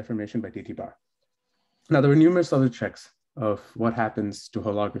under the deformation by TT bar. Now, there were numerous other checks of what happens to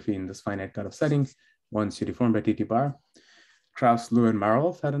holography in this finite cutoff setting once you deform by TT bar. Krauss, Liu, and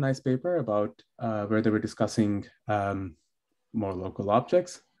Marolf had a nice paper about where they were discussing more local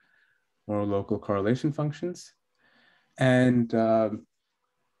objects, more local correlation functions. And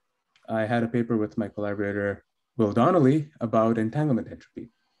I had a paper with my collaborator, Will Donnelly, about entanglement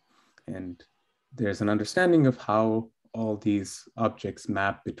entropy. And there's an understanding of how all these objects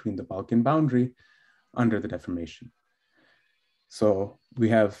map between the bulk and boundary under the deformation. So we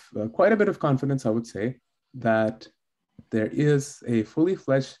have quite a bit of confidence, I would say, that there is a fully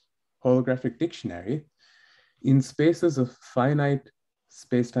fledged holographic dictionary in spaces of finite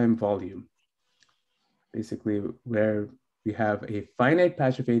space-time volume, basically where we have a finite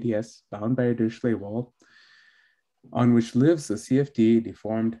patch of ADS bound by a Dirichlet wall on which lives a CFT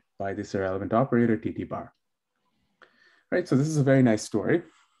deformed by this irrelevant operator TT bar. Right, so this is a very nice story.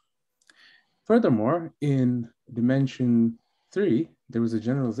 Furthermore, in dimension 3, there was a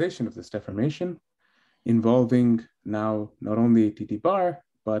generalization of this deformation involving now not only TT bar,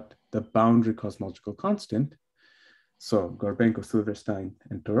 but the boundary cosmological constant. So Gorbenko, Silverstein,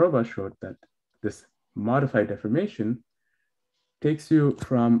 and Torova showed that this modified deformation takes you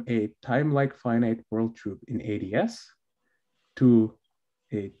from a time-like finite world tube in ADS to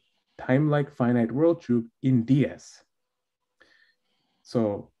a time-like finite world tube in DS.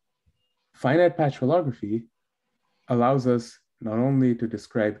 So finite patch holography allows us not only to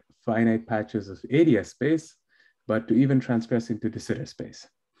describe finite patches of ADS space, but to even transgress into de Sitter space.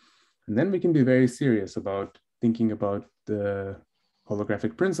 And then we can be very serious about thinking about the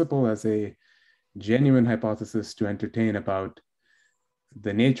holographic principle as a genuine hypothesis to entertain about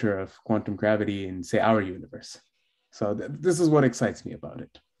the nature of quantum gravity in, say, our universe. So this is what excites me about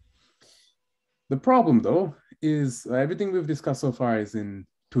it. The problem, though, is everything we've discussed so far is in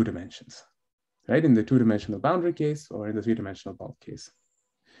 2 dimensions, right? In the 2-dimensional boundary case or in the 3-dimensional bulk case.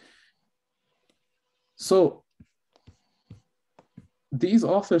 So these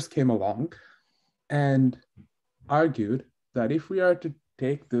authors came along and argued that if we are to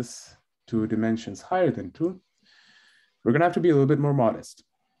take this to dimensions higher than 2, we're going to have to be a little bit more modest.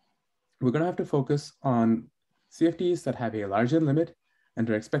 We're going to have to focus on CFTs that have a large n limit and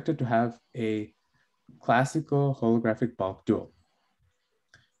are expected to have a classical holographic bulk dual,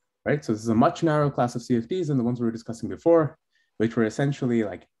 right? So this is a much narrower class of CFDs than the ones we were discussing before, which were essentially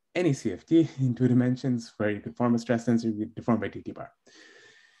like any CFD in 2 dimensions where you could form a stress tensor, you could deform by TT bar.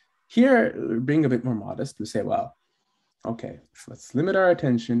 Here, being a bit more modest, we say, well, okay, so let's limit our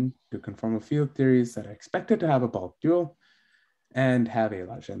attention to conformal field theories that are expected to have a bulk dual and have a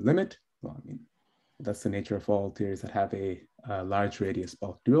large n limit. Well, I mean, that's the nature of all theories that have a large radius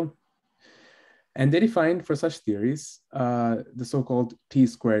bulk dual. And they defined for such theories the so-called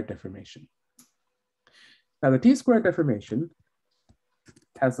T-squared deformation. Now, the T-squared deformation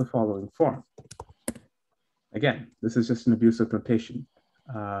has the following form. Again, this is just an abuse of notation.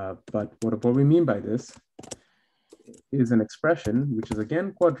 But what we mean by this is an expression which is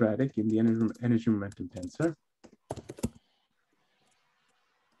again quadratic in the energy momentum tensor.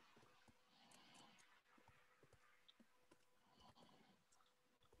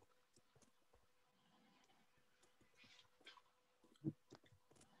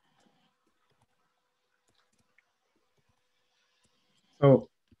 So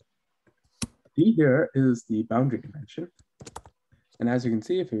D here is the boundary dimension. And as you can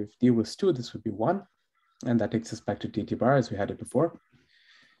see, if D was 2, this would be 1. And that takes us back to TT bar as we had it before.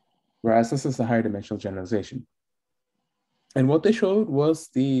 Whereas this is the higher dimensional generalization. And what they showed was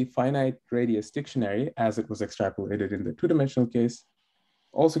the finite radius dictionary as it was extrapolated in the 2-dimensional case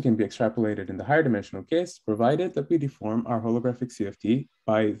also can be extrapolated in the higher dimensional case, provided that we deform our holographic CFT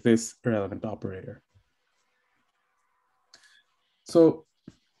by this irrelevant operator. So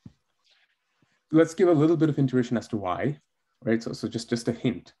let's give a little bit of intuition as to why, right? So just a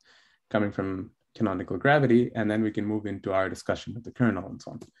hint coming from canonical gravity, and then we can move into our discussion of the kernel and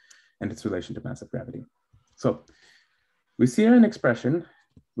so on, and its relation to massive gravity. So we see here an expression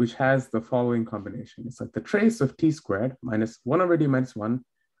which has the following combination. It's like the trace of t squared minus 1 over d minus 1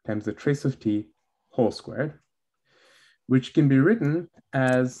 times the trace of t whole squared, which can be written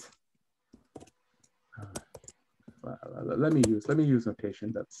as, let me use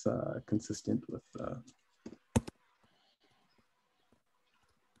notation that's consistent with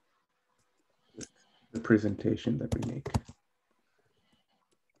the presentation that we make.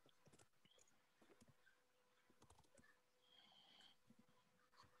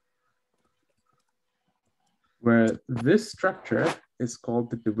 Where this structure is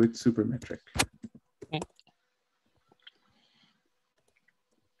called the DeWitt supermetric.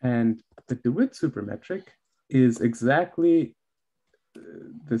 And the DeWitt supermetric is exactly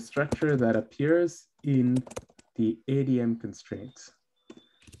the structure that appears in the ADM constraints.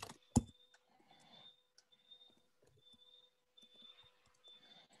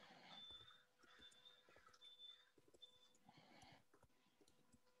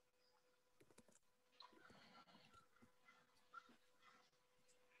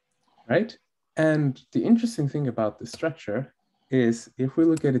 Right? And the interesting thing about this structure is if we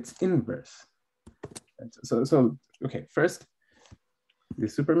look at its inverse. So okay, first, the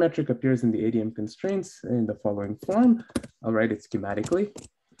supermetric appears in the ADM constraints in the following form. I'll write it schematically.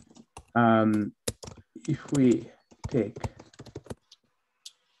 If we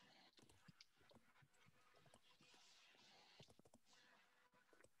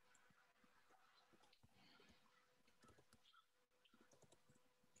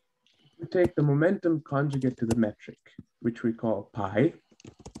take the momentum conjugate to the metric, which we call pi,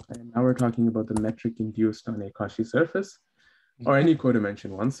 and now we're talking about the metric induced on a Cauchy surface or any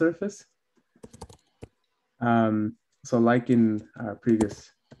codimension 1 surface. So like in our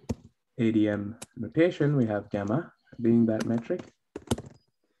previous ADM notation, we have gamma being that metric.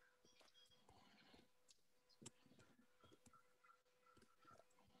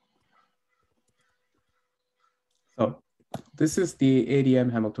 So this is the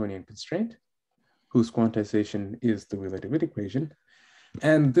ADM Hamiltonian constraint, whose quantization is the Wheeler-DeWitt equation.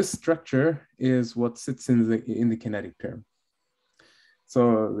 And this structure is what sits in the kinetic term.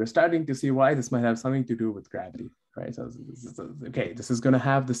 So we're starting to see why this might have something to do with gravity, right? So this is going to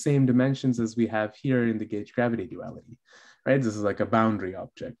have the same dimensions as we have here in the gauge gravity duality, right? This is like a boundary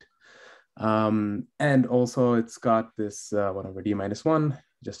object. And also it's got this 1 over d minus 1,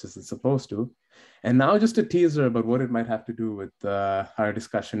 just as it's supposed to. And now just a teaser about what it might have to do with our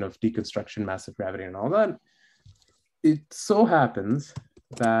discussion of deconstruction, massive gravity, and all that. It so happens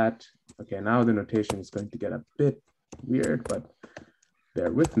that, okay, now the notation is going to get a bit weird, but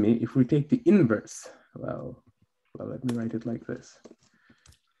bear with me. If we take the inverse, well, let me write it like this.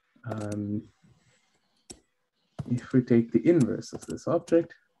 If we take the inverse of this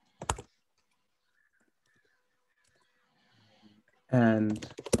object, and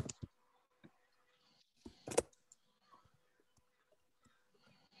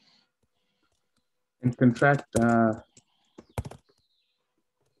and contract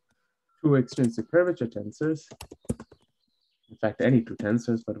two extrinsic curvature tensors. In fact, any two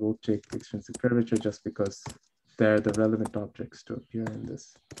tensors, but we'll take extrinsic curvature just because they're the relevant objects to appear in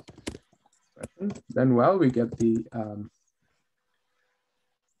this expression. Then, well, we get the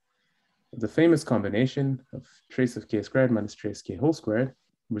famous combination of trace of k squared minus trace k whole squared,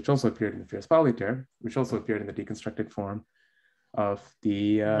 which also appeared in the Fierce-Pauli term, which also appeared in the deconstructed form of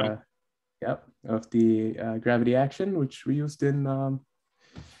the gravity action, which we used in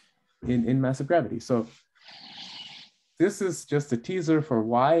massive gravity. So this is just a teaser for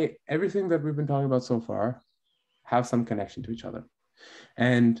why everything that we've been talking about so far have some connection to each other.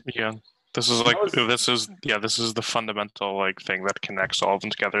 And yeah, this is the fundamental like thing that connects all of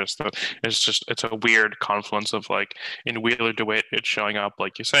them together. So it's a weird confluence of like in Wheeler-DeWitt it's showing up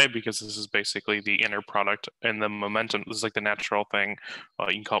like you say, because this is basically the inner product and the momentum. This is like the natural thing.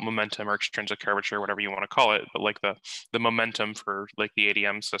 You can call it momentum or extrinsic curvature, whatever you want to call it, but like the momentum for like the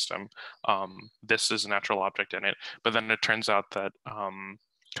ADM system. This is a natural object in it, but then it turns out that kind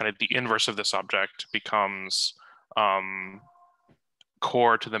of the inverse of this object becomes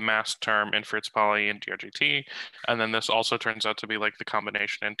core to the mass term in Fierz-Pauli and dRGT, and then this also turns out to be like the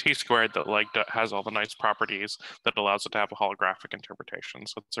combination in T squared that like has all the nice properties that allows it to have a holographic interpretation.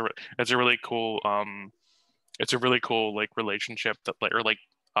 So it's a really cool like relationship that or like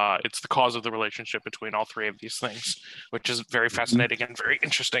it's the cause of the relationship between all three of these things, which is very fascinating and very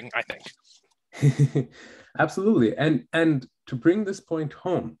interesting, I think. Absolutely. And to bring this point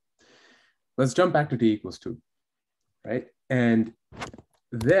home, let's jump back to d equals 2, right? And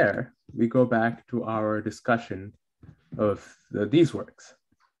there we go back to our discussion of these works.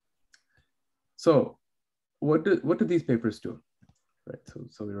 So what do these papers do? Right.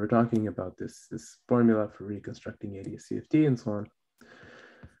 So we were talking about this formula for reconstructing ADS CFT and so on.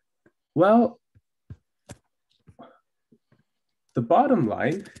 Well, the bottom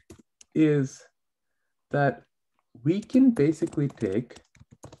line is that we can basically take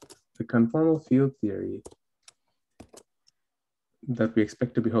the conformal field theory that we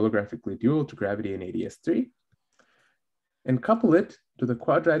expect to be holographically dual to gravity in ADS3 and couple it to the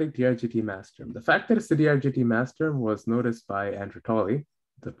quadratic dRGT mass term. The fact that it's the dRGT mass term was noticed by Andrew Tolley,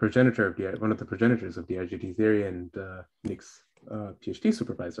 the progenitor of one of the progenitors of dRGT theory and Nick's PhD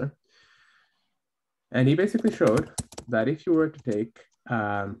supervisor. And he basically showed that if you were to take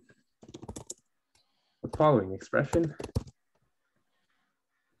the following expression,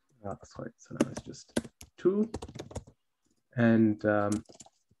 sorry, so now it's just 2, and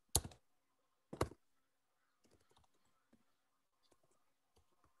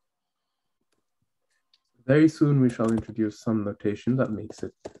very soon we shall introduce some notation that makes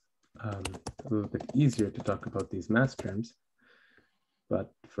it a little bit easier to talk about these mass terms.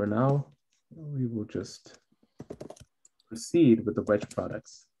 But for now, we will just proceed with the wedge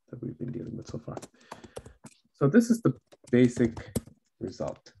products that we've been dealing with so far. So this is the basic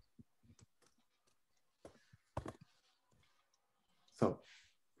result. So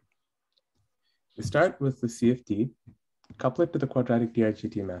we start with the CFT, couple it to the quadratic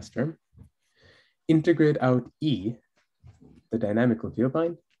dRGT mass term, integrate out E, the dynamical field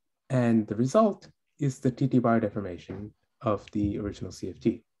line, and the result is the TT bar deformation of the original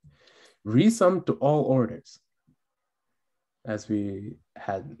CFT. Resum to all orders. As we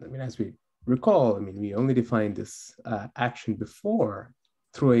recall, we only defined this action before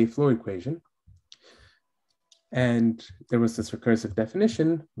through a flow equation. And there was this recursive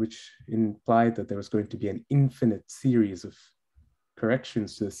definition, which implied that there was going to be an infinite series of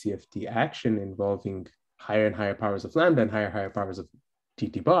corrections to the CFT action involving higher and higher powers of lambda and higher powers of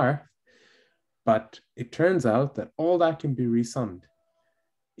TT bar. But it turns out that all that can be resummed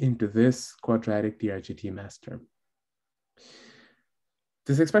into this quadratic dRGT mass term.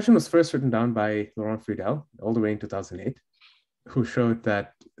 This expression was first written down by Laurent Friedel all the way in 2008, who showed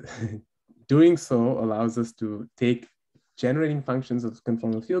that doing so allows us to take generating functions of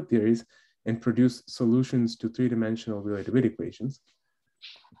conformal field theories and produce solutions to three-dimensional Wheeler-DeWitt equations.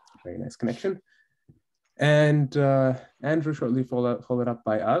 Very nice connection. And Andrew shortly followed up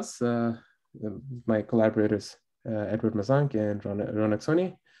by us, my collaborators, Edward Mazank and Ronak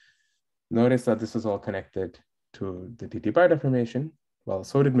Soni, noticed that this was all connected to the TT bar deformation. Well,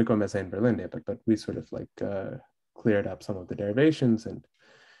 so did Miko-Meza and Berlinde, but we sort of like cleared up some of the derivations and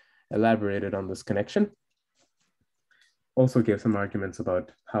elaborated on this connection. Also gave some arguments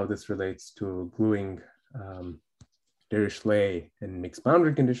about how this relates to gluing Dirichlet and mixed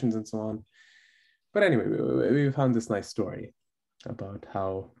boundary conditions and so on. But anyway, we found this nice story about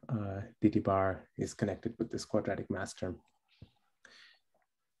how TT bar is connected with this quadratic mass term.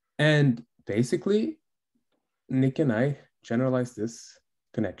 And basically, Nick and I generalized this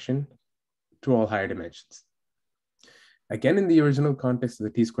connection to all higher dimensions. Again, in the original context of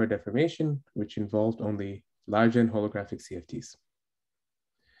the t-squared deformation, which involved only large N holographic CFTs.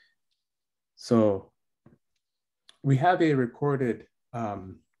 So we have a recorded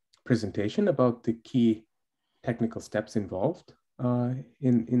presentation about the key technical steps involved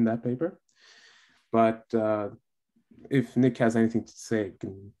in that paper. But if Nick has anything to say, we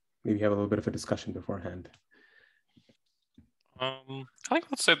can maybe have a little bit of a discussion beforehand. I think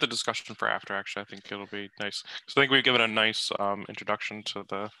let's save the discussion for after. Actually, I think it'll be nice. So I think we've given a nice introduction to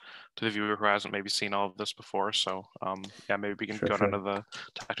the viewer who hasn't maybe seen all of this before. So yeah, maybe we can go down to the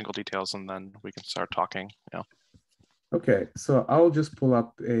technical details and then we can start talking. Yeah. Okay, so I'll just pull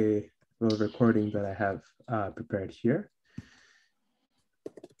up a little recording that I have prepared here.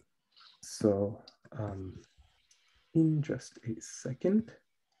 So in just a second.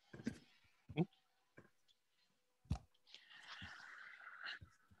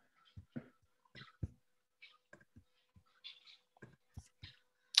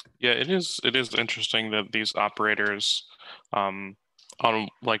 Yeah, it is interesting that these operators, on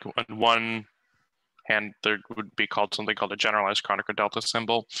like on one hand, there would be called something called a generalized Kronecker delta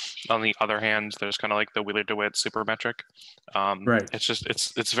symbol. On the other hand, there's kind of like the Wheeler-DeWitt supermetric. Right.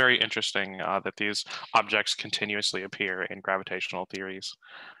 It's very interesting that these objects continuously appear in gravitational theories.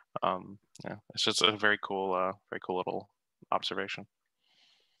 Yeah, it's just a very cool little observation.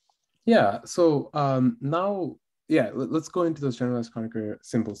 Yeah. So now, yeah, let's go into those generalized Kronecker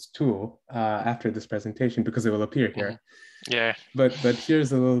symbols too after this presentation because it will appear here. Mm-hmm. Yeah. But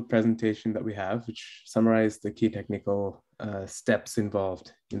here's a little presentation that we have, which summarizes the key technical steps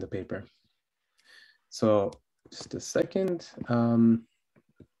involved in the paper. So just a second.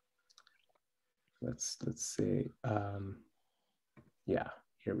 Let's say, yeah,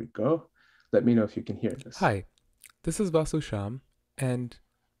 here we go. Let me know if you can hear this. Hi, this is Vasu Shyam, and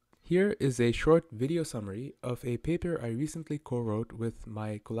here is a short video summary of a paper I recently co-wrote with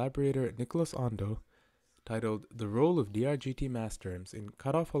my collaborator Nicholas Ondo, titled The Role of dRGT Mass Terms in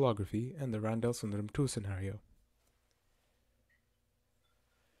Cutoff Holography and the Randall-Sundaram 2 Scenario.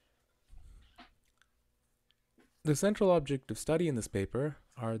 The central object of study in this paper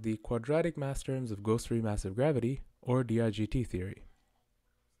are the quadratic mass terms of ghost-free massive gravity, or dRGT theory.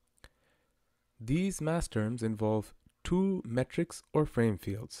 These mass terms involve two metrics or frame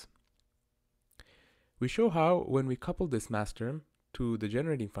fields. We show how, when we couple this mass term to the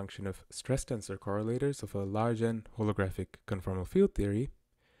generating function of stress tensor correlators of a large N holographic conformal field theory,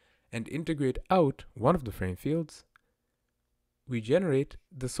 and integrate out one of the frame fields, we generate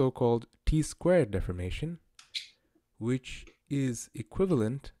the so-called t-squared deformation, which is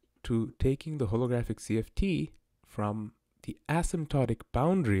equivalent to taking the holographic CFT from the asymptotic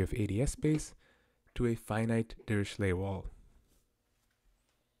boundary of ADS space to a finite Dirichlet wall.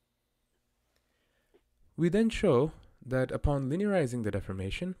 We then show that upon linearizing the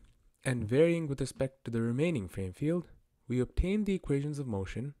deformation and varying with respect to the remaining frame field, we obtain the equations of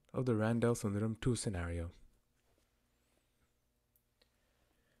motion of the Randall-Sundaram 2 scenario.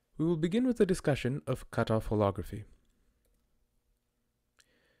 We will begin with a discussion of cutoff holography.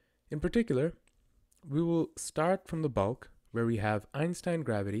 In particular, we will start from the bulk, where we have Einstein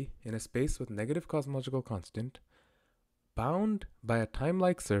gravity in a space with negative cosmological constant, bound by a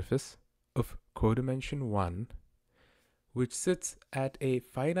time-like surface of codimension 1, which sits at a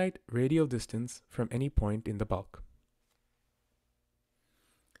finite radial distance from any point in the bulk.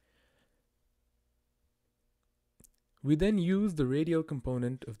 We then use the radial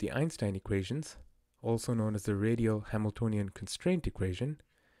component of the Einstein equations, also known as the radial Hamiltonian constraint equation,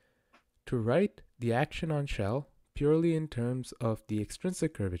 to write the action on shell purely in terms of the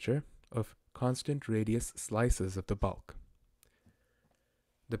extrinsic curvature of constant radius slices of the bulk.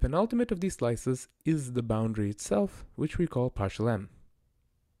 The penultimate of these slices is the boundary itself, which we call partial M.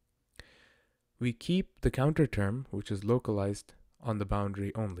 We keep the counter term, which is localized on the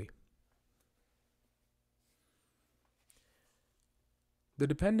boundary only. The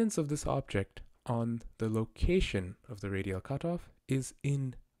dependence of this object on the location of the radial cutoff is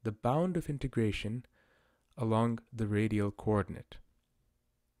in the bound of integration along the radial coordinate.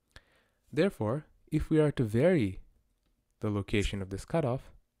 Therefore, if we are to vary the location of this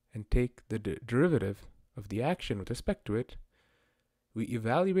cutoff and take the derivative of the action with respect to it, we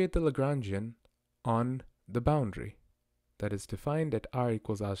evaluate the Lagrangian on the boundary that is defined at r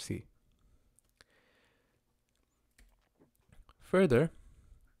equals rc. Further,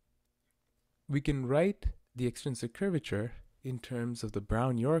 we can write the extrinsic curvature in terms of the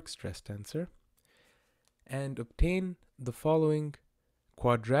Brown-York stress tensor and obtain the following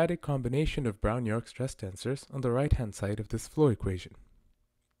quadratic combination of Brown-York stress tensors on the right-hand side of this flow equation.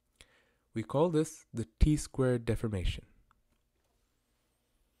 We call this the t-squared deformation.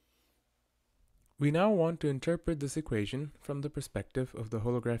 We now want to interpret this equation from the perspective of the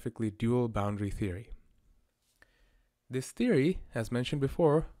holographically dual boundary theory. This theory, as mentioned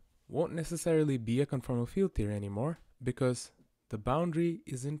before, won't necessarily be a conformal field theory anymore because the boundary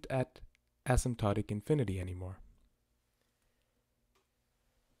isn't at asymptotic infinity anymore.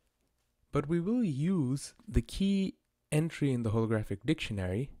 But we will use the key entry in the holographic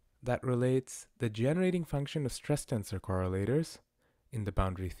dictionary that relates the generating function of stress tensor correlators in the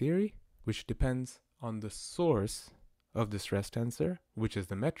boundary theory, which depends on the source of the stress tensor, which is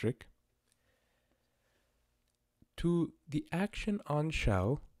the metric, to the action on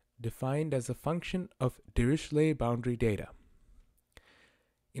shell defined as a function of Dirichlet boundary data.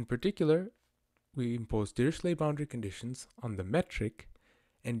 In particular, we impose Dirichlet boundary conditions on the metric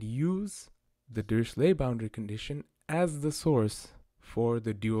and use the Dirichlet boundary condition as the source for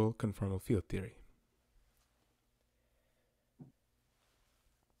the dual conformal field theory.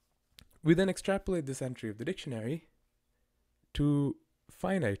 We then extrapolate this entry of the dictionary to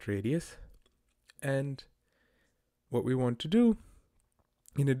finite radius, and what we want to do,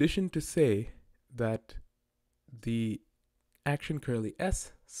 in addition to say that the action curly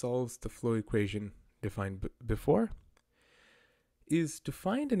S solves the flow equation defined before, is to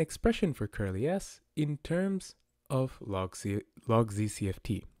find an expression for curly S in terms of log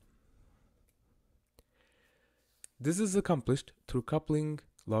ZCFT. This is accomplished through coupling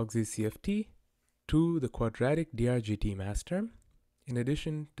log ZCFT to the quadratic dRGT mass term, in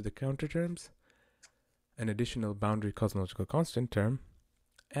addition to the counter terms, an additional boundary cosmological constant term,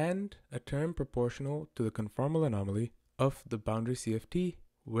 and a term proportional to the conformal anomaly of the boundary CFT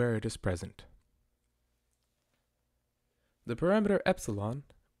where it is present. The parameter epsilon,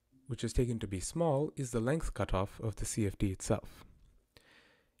 which is taken to be small, is the length cutoff of the CFT itself.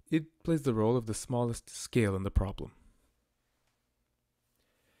 It plays the role of the smallest scale in the problem.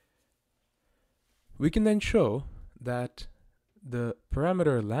 We can then show that the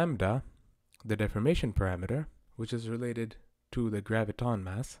parameter lambda, the deformation parameter, which is related to the graviton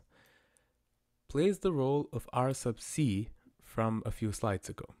mass, plays the role of R sub c from a few slides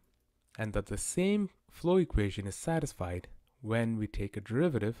ago, and that the same flow equation is satisfied when we take a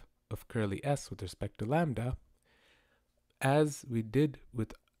derivative of curly S with respect to lambda, as we did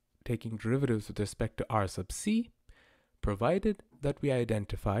with taking derivatives with respect to R sub c, provided that we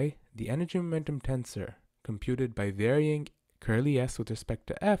identify the energy momentum tensor computed by varying curly S with respect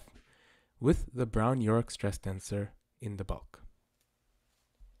to F with the Brown-York stress tensor in the bulk.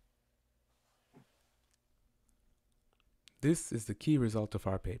 This is the key result of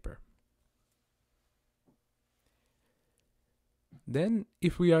our paper. Then,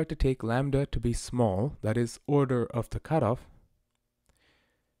 if we are to take lambda to be small, that is, order of the cutoff,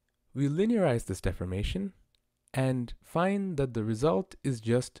 we linearize this deformation and find that the result is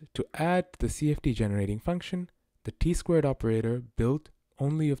just to add to the CFT generating function the t-squared operator built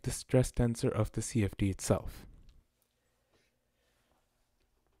only of the stress tensor of the CFT itself.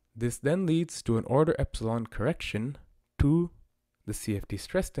 This then leads to an order epsilon correction to the CFT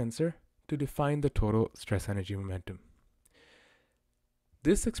stress tensor to define the total stress energy momentum.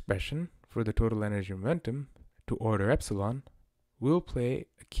 This expression for the total energy momentum to order epsilon will play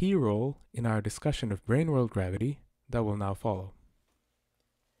a key role in our discussion of brane world gravity that will now follow.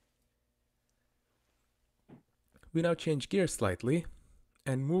 We now change gears slightly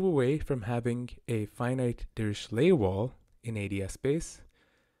and move away from having a finite Dirichlet wall in ADS space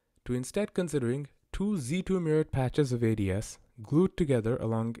to instead considering two Z2 mirrored patches of ADS glued together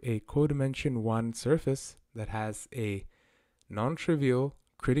along a codimension 1 surface that has a non-trivial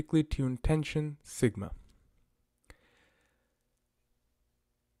critically tuned tension sigma.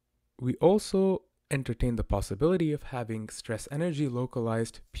 We also entertain the possibility of having stress energy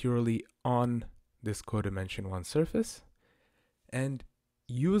localized purely on this codimension 1 surface and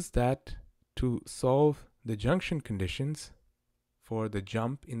use that to solve the junction conditions for the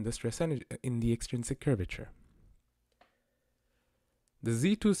jump in the stress energy in the extrinsic curvature. The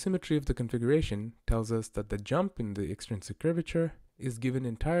Z2 symmetry of the configuration tells us that the jump in the extrinsic curvature is given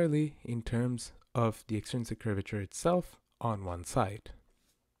entirely in terms of the extrinsic curvature itself on one side.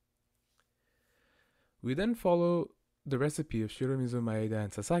 We then follow the recipe of Shiromizu, Maeda,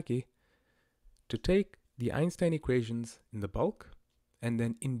 and Sasaki to take the Einstein equations in the bulk and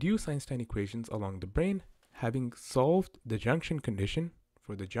then induce Einstein equations along the brane, having solved the junction condition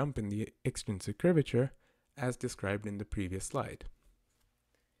for the jump in the extrinsic curvature as described in the previous slide.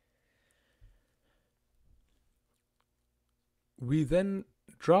 We then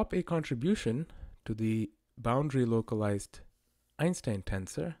drop a contribution to the boundary localized Einstein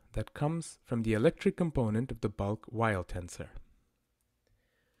tensor that comes from the electric component of the bulk Weil tensor.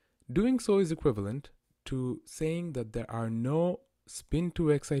 Doing so is equivalent to saying that there are no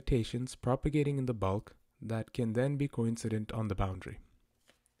spin-2 excitations propagating in the bulk that can then be coincident on the boundary.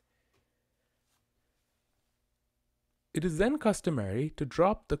 It is then customary to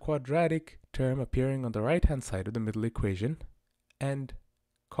drop the quadratic term appearing on the right-hand side of the middle equation and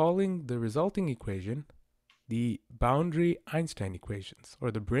calling the resulting equation the boundary Einstein equations,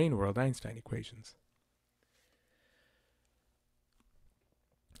 or the brane world Einstein equations.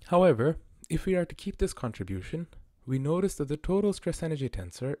 However, if we are to keep this contribution, we notice that the total stress energy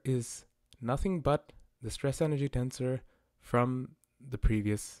tensor is nothing but the stress energy tensor from the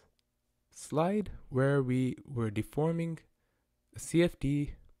previous slide, where we were deforming a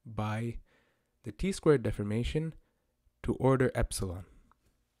CFT by the t-squared deformation to order epsilon.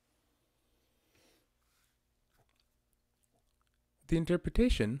 The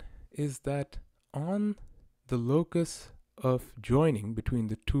interpretation is that on the locus of joining between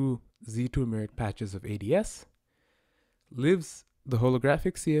the two Z2 mirrored patches of ADS lives the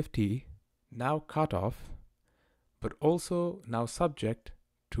holographic CFT, now cut off, but also now subject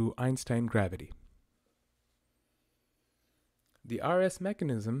to Einstein gravity. The RS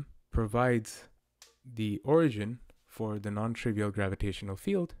mechanism provides the origin for the non-trivial gravitational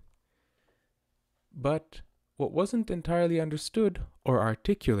field, but what wasn't entirely understood or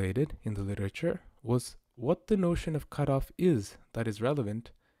articulated in the literature was what the notion of cutoff is that is relevant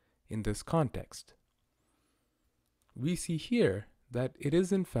in this context. We see here that it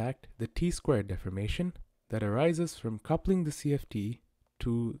is in fact the t-squared deformation that arises from coupling the CFT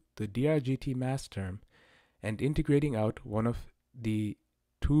to the dRGT mass term and integrating out one of the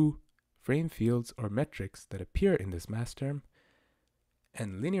two frame fields or metrics that appear in this mass term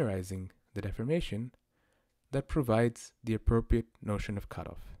and linearizing the deformation that provides the appropriate notion of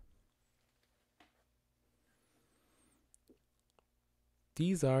cutoff.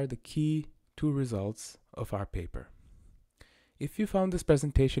 These are the key two results of our paper. If you found this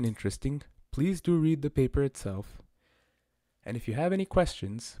presentation interesting, please do read the paper itself. And if you have any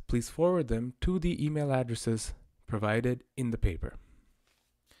questions, please forward them to the email addresses provided in the paper.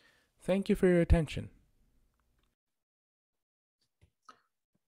 Thank you for your attention.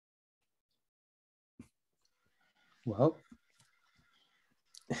 Well,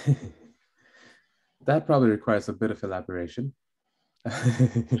 that probably requires a bit of elaboration.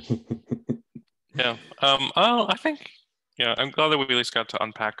 Yeah. I think, yeah, I'm glad that we at least got to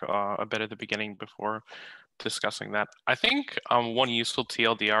unpack a bit at the beginning before discussing that. I think one useful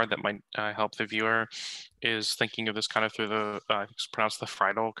TLDR that might help the viewer is thinking of this kind of through the, it's pronounced the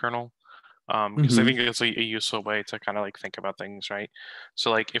Friedel kernel. Because I think it's a useful way to kind of like think about things, right?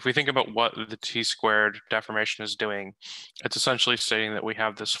 So like if we think about what the t-squared deformation is doing, it's essentially stating that we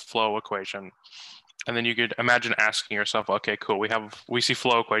have this flow equation. And then you could imagine asking yourself, okay, cool, we see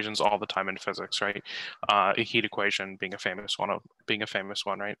flow equations all the time in physics, right? A heat equation being a famous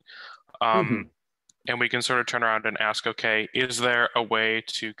one, right? And we can sort of turn around and ask, okay, is there a way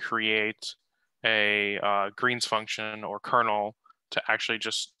to create a Green's function or kernel to actually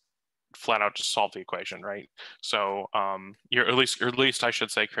just flat out just solve the equation, right? So you're at least I should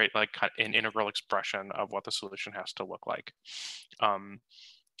say create like an integral expression of what the solution has to look like.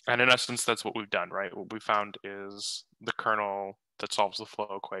 And in essence, that's what we've done, right? What we found is the kernel that solves the flow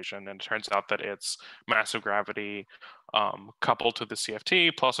equation, and it turns out that it's massive gravity coupled to the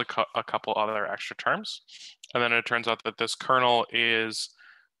CFT plus a couple other extra terms. And then it turns out that this kernel is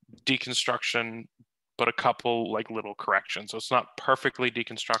deconstruction, but a couple like little corrections. So it's not perfectly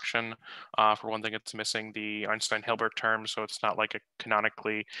deconstruction. For one thing, it's missing the Einstein-Hilbert term, so it's not like a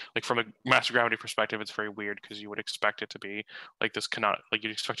canonically, like from a mass gravity perspective, it's very weird because you would expect it to be like this like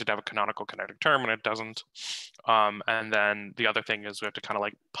you'd expect it to have a canonical kinetic term, and it doesn't. And then the other thing is we have to kind of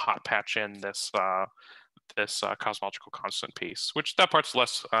like patch in this cosmological constant piece, which that part's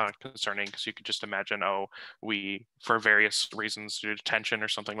less concerning because you could just imagine, we, for various reasons, due to tension or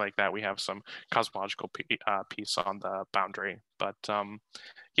something like that, we have some cosmological piece on the boundary. But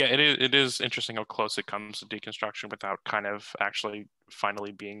yeah, it is interesting how close it comes to deconstruction without kind of actually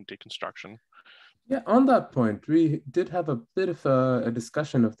finally being deconstruction. Yeah, on that point, we did have a bit of a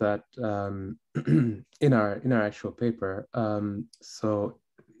discussion of that in our actual paper.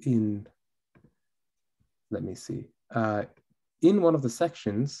 Let me see. In one of the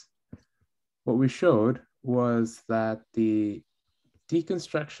sections, what we showed was that the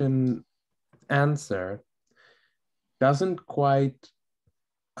deconstruction answer doesn't quite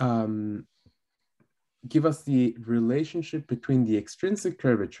give us the relationship between the extrinsic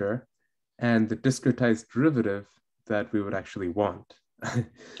curvature and the discretized derivative that we would actually want.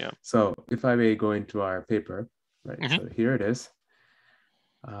 Yeah. So if I may go into our paper, right? So here it is.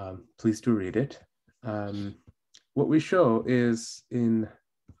 Please do read it. What we show is in,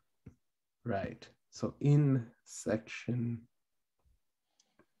 right. So in section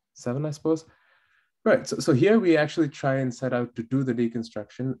 7, I suppose. Right, so here we actually try and set out to do the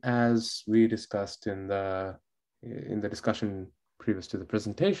deconstruction as we discussed in the discussion previous to the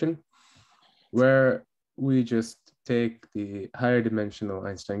presentation, where we just take the higher dimensional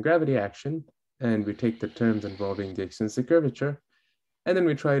Einstein gravity action and we take the terms involving the extrinsic curvature, and then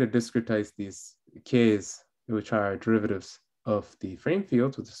we try to discretize these k's, which are derivatives of the frame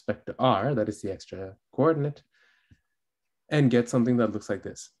field with respect to r, that is the extra coordinate, and get something that looks like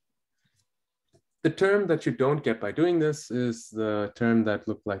this. The term that you don't get by doing this is the term that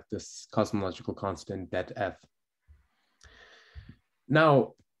looked like this cosmological constant det-f.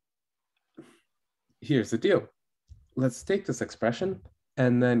 Now, here's the deal. Let's take this expression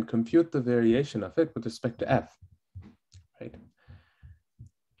and then compute the variation of it with respect to f, right?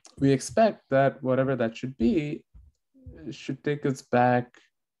 We expect that whatever that should be should take us back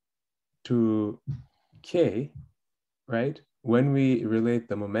to k, right? When we relate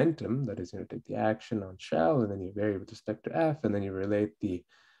the momentum, that is, you take the action on shell and then you vary with respect to f, and then you relate the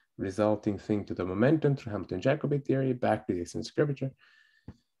resulting thing to the momentum through Hamilton-Jacobi theory back to the extrinsic curvature.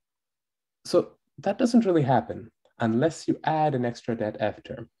 So that doesn't really happen unless you add an extra det-f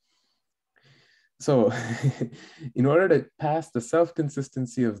term. So in order to pass the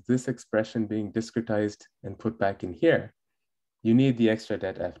self-consistency of this expression being discretized and put back in here, you need the extra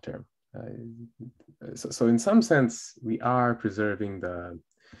det-f term. So in some sense, we are preserving the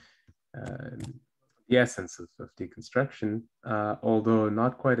essence of deconstruction, although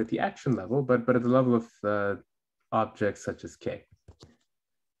not quite at the action level, but at the level of objects such as K.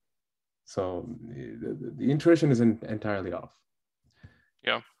 So the intuition isn't entirely off.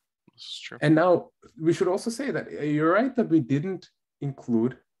 Yeah, this is true. And now we should also say that you're right that we didn't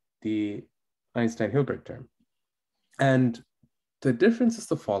include the Einstein-Hilbert term. And the difference is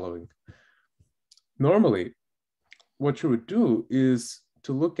the following. Normally, what you would do is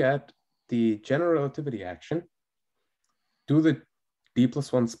to look at the general relativity action, do the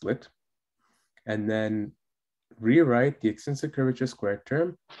d+1 split, and then rewrite the extrinsic curvature squared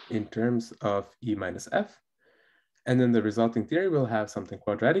term in terms of E minus F. And then the resulting theory will have something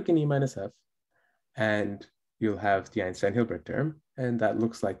quadratic in E minus F, and you'll have the Einstein-Hilbert term, and that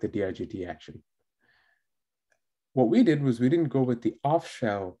looks like the dRGT action. What we did was we didn't go with the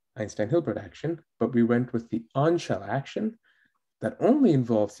off-shell Einstein-Hilbert action, but we went with the on-shell action that only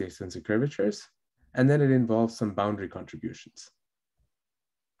involves the extrinsic curvatures, and then it involves some boundary contributions,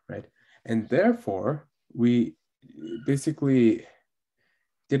 right? And therefore, we basically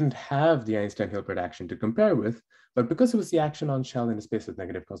didn't have the Einstein-Hilbert action to compare with, but because it was the action on shell in a space with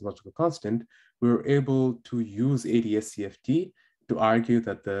negative cosmological constant, we were able to use ADS CFT to argue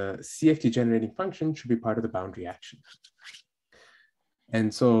that the CFT generating function should be part of the boundary action.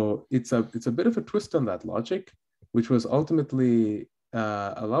 And so it's a bit of a twist on that logic, which was ultimately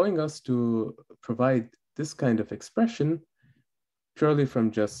allowing us to provide this kind of expression purely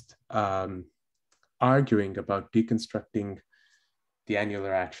from just arguing about deconstructing the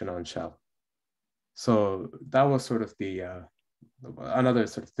annular action on shell. So that was sort of the another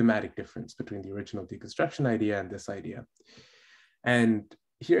sort of thematic difference between the original deconstruction idea and this idea. And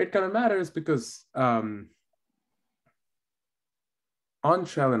here it kind of matters because on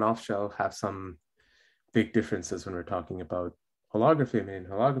shell and off shell have some big differences when we're talking about holography. I mean, in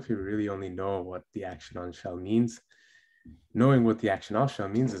holography, we really only know what the action on shell means. Knowing what the action off shell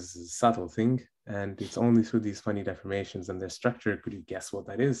means is a subtle thing, and it's only through these funny deformations and their structure could you guess what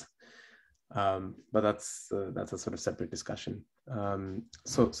that is. But that's a sort of separate discussion.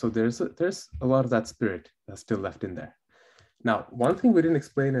 So there's a lot of that spirit that's still left in there. Now, one thing we didn't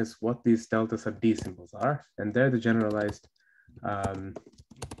explain is what these delta sub D symbols are, and they're the generalized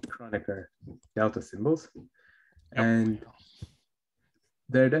Kronecker delta symbols. Yep. And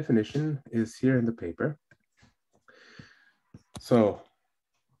their definition is here in the paper. So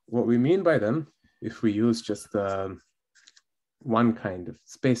what we mean by them, if we use just one kind of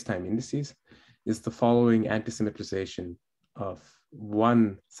space-time indices, is the following antisymmetrization of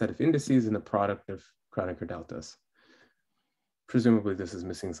one set of indices in a product of Kronecker deltas. Presumably this is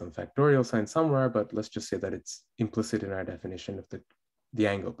missing some factorial sign somewhere, but let's just say that it's implicit in our definition of the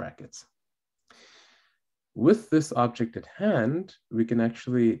angle brackets. With this object at hand, we can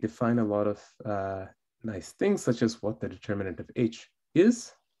actually define a lot of nice things, such as what the determinant of H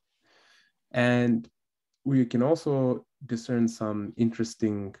is. And we can also discern some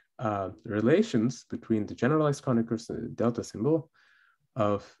interesting relations between the generalized Kronecker delta symbol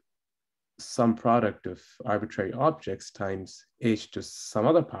of some product of arbitrary objects times h to some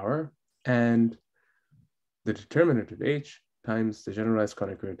other power and the determinant of h times the generalized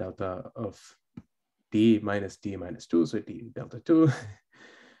Kronecker delta of d minus 2, so d delta 2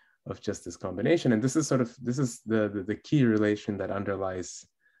 of just this combination. And this is the key relation that underlies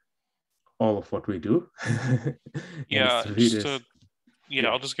all of what we do. Yeah,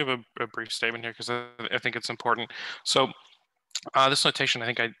 I'll just give a brief statement here because I think it's important. So this notation,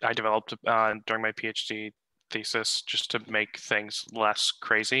 I think I developed during my PhD thesis just to make things less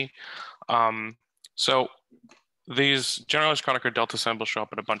crazy. So these generalized Kronecker delta symbols show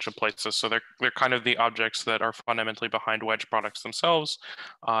up in a bunch of places. So they're kind of the objects that are fundamentally behind wedge products themselves.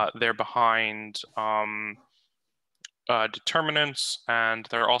 They're behind determinants, and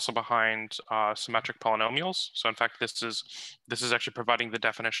they're also behind symmetric polynomials. So in fact, this is actually providing the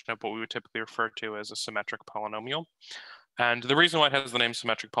definition of what we would typically refer to as a symmetric polynomial. And the reason why it has the name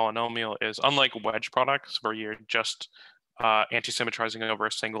symmetric polynomial is, unlike wedge products, where you're just anti-symmetrizing over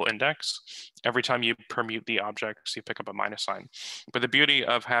a single index, every time you permute the objects, you pick up a minus sign. But the beauty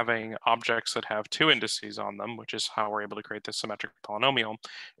of having objects that have two indices on them, which is how we're able to create this symmetric polynomial,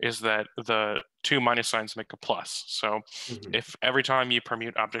 is that the two minus signs make a plus. So if every time you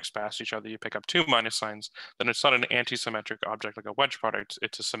permute objects past each other, you pick up two minus signs, then it's not an anti-symmetric object like a wedge product,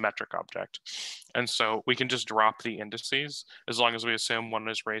 it's a symmetric object. And so we can just drop the indices as long as we assume one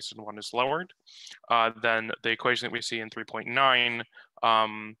is raised and one is lowered. Then the equation that we see in 3.9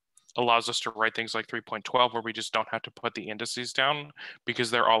 allows us to write things like 3.12, where we just don't have to put the indices down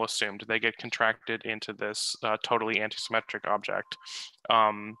because they're all assumed. They get contracted into this totally antisymmetric object.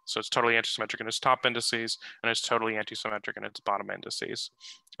 So it's totally antisymmetric in its top indices, and it's totally antisymmetric in its bottom indices.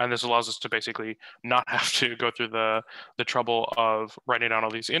 And this allows us to basically not have to go through the trouble of writing down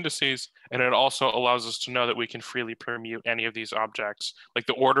all these indices. And it also allows us to know that we can freely permute any of these objects. Like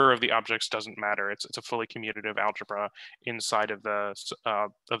the order of the objects doesn't matter. It's a fully commutative algebra inside of the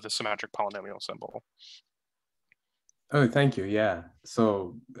symmetric polynomial symbol. Oh, thank you. Yeah.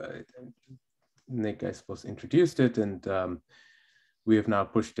 So Nick, I suppose, introduced it, and we have now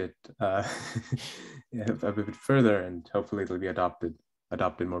pushed it a bit further, and hopefully it'll be adopted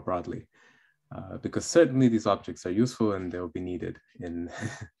more broadly, because certainly these objects are useful and they'll be needed in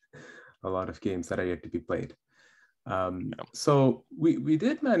a lot of games that are yet to be played. So we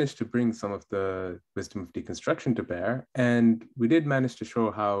did manage to bring some of the wisdom of deconstruction to bear, and we did manage to show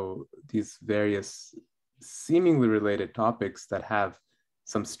how these various seemingly related topics that have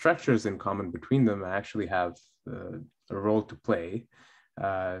some structures in common between them actually have a role to play.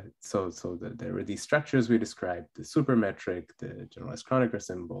 So there were these structures we described: the supermetric, the generalized Kronecker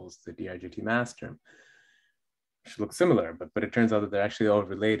symbols, the dRGT mass term, which look similar, but it turns out that they're actually all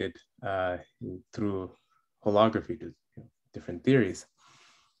related through holography to different theories.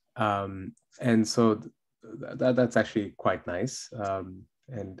 And so that's actually quite nice.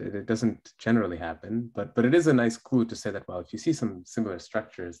 And it doesn't generally happen, but it is a nice clue to say that, well, if you see some similar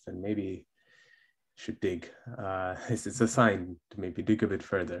structures, then maybe you should dig. It's a sign to maybe dig a bit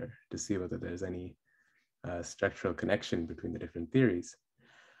further to see whether there's any structural connection between the different theories.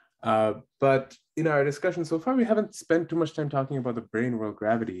 But in our discussion so far, we haven't spent too much time talking about the brane world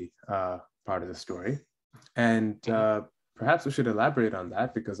gravity part of the story. And perhaps we should elaborate on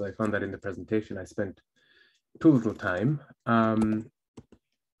that, because I found that in the presentation I spent too little time.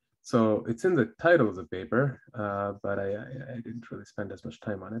 So it's in the title of the paper, but I didn't really spend as much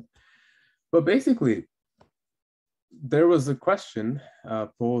time on it. But basically, there was a question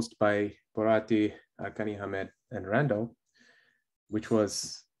posed by Borati, Kanihamed, and Randall, which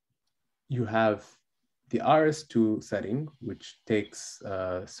was, you have the RS2 setting, which takes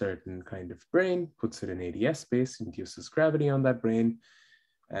a certain kind of brane, puts it in ADS space, induces gravity on that brane.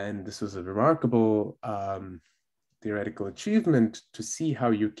 And this was a remarkable theoretical achievement to see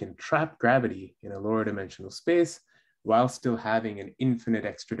how you can trap gravity in a lower dimensional space while still having an infinite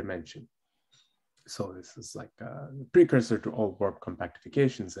extra dimension. So this is like a precursor to all warp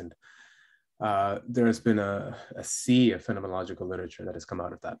compactifications. And there has been a sea of phenomenological literature that has come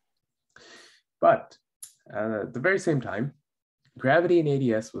out of that. But at the very same time, gravity in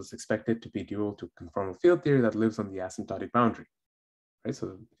ADS was expected to be dual to conformal field theory that lives on the asymptotic boundary, right?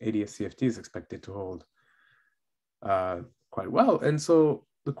 So ADS CFT is expected to hold quite well. And so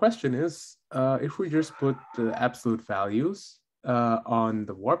the question is, if we just put the absolute values on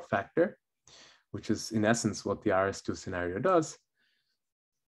the warp factor, which is in essence what the RS2 scenario does,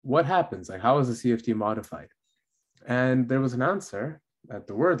 what happens? Like, how is the CFT modified? And there was an answer at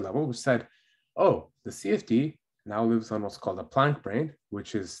the word level which said, oh, the CFT now lives on what's called a Planck brane,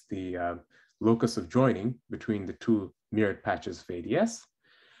 which is the locus of joining between the two mirrored patches of ADS.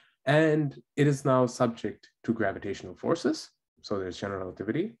 And it is now subject to gravitational forces. So there's general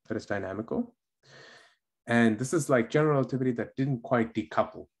relativity that is dynamical. And this is like general relativity that didn't quite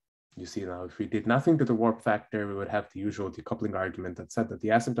decouple. You see now, if we did nothing to the warp factor, we would have the usual decoupling argument that said that the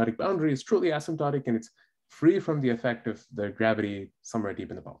asymptotic boundary is truly asymptotic and it's free from the effect of the gravity somewhere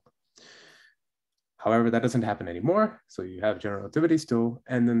deep in the bulk. However, that doesn't happen anymore. So you have general relativity still,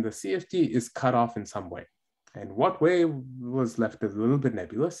 and then the CFT is cut off in some way. And what way was left a little bit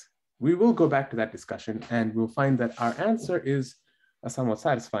nebulous. We will go back to that discussion and we'll find that our answer is a somewhat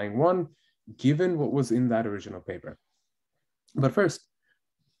satisfying one, given what was in that original paper. But first,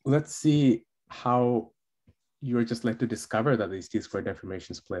 let's see how you're just led to discover that these t-squared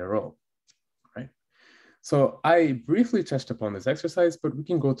deformations play a role, right? So I briefly touched upon this exercise, but we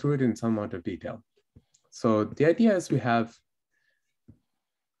can go through it in some amount of detail. So the idea is we have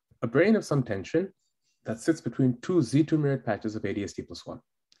a brane of some tension that sits between two Z2 mirrored patches of ADS-T plus 1.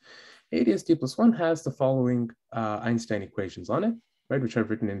 ADS-T plus 1 has the following Einstein equations on it, right, which are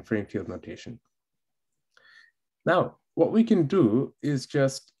written in frame field notation. Now, what we can do is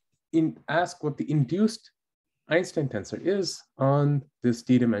just ask what the induced Einstein tensor is on this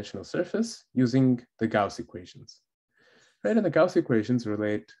d-dimensional surface using the Gauss equations, right? And the Gauss equations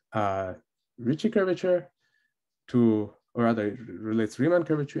relate Ricci curvature to, or rather relates Riemann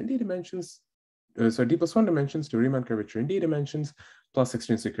curvature in d dimensions, so d plus 1 dimensions to Riemann curvature in d dimensions plus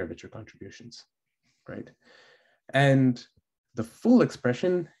extrinsic curvature contributions, right? And the full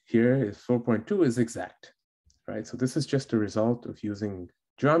expression here is 4.2 is exact, right? So this is just a result of using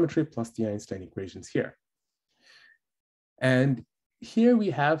geometry plus the Einstein equations here. And here we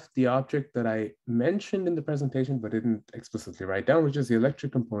have the object that I mentioned in the presentation, but didn't explicitly write down, which is the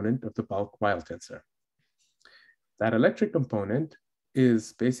electric component of the bulk Weil tensor. That electric component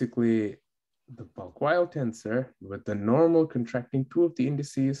is basically the bulk Weil tensor with the normal contracting two of the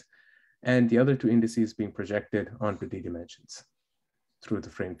indices and the other two indices being projected onto d dimensions through the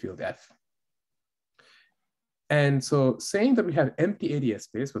frame field F. And so saying that we have empty ADS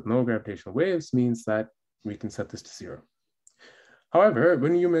space with no gravitational waves means that we can set this to 0. However,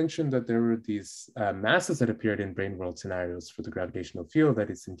 when you mentioned that there were these masses that appeared in brane world scenarios for the gravitational field that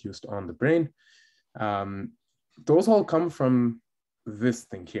is induced on the brane, those all come from this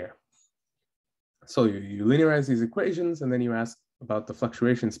thing here. So you linearize these equations and then you ask about the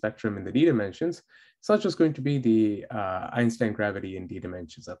fluctuation spectrum in the d dimensions, such as going to be the Einstein gravity in d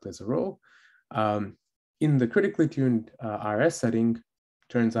dimensions that plays a role. In the critically tuned RS setting,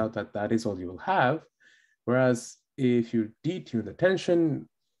 turns out that that is all you will have. Whereas if you detune the tension,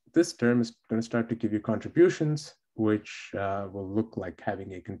 this term is going to start to give you contributions, which will look like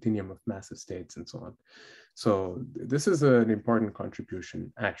having a continuum of massive states and so on. So this is an important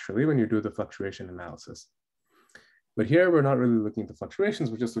contribution, actually, when you do the fluctuation analysis. But here, we're not really looking at the fluctuations,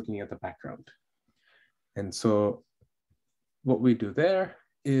 we're just looking at the background. And so what we do there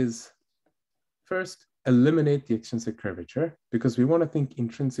is first eliminate the extrinsic curvature, because we want to think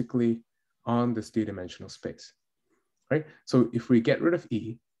intrinsically on this d-dimensional space, right? So if we get rid of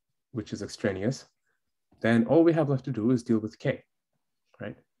E, which is extraneous, then all we have left to do is deal with K,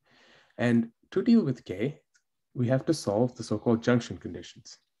 right? And to deal with K, we have to solve the so-called junction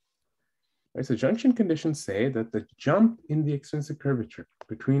conditions. Right, so junction conditions say that the jump in the extrinsic curvature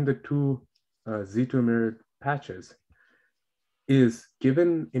between the two Z2 mirrored patches is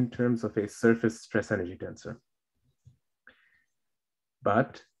given in terms of a surface stress energy tensor.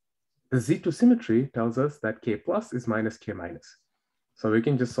 But the Z2 symmetry tells us that K plus is minus K minus. So we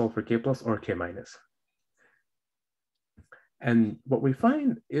can just solve for K plus or K minus. And what we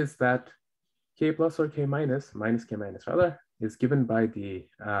find is that K plus or K minus, minus K minus rather, is given by the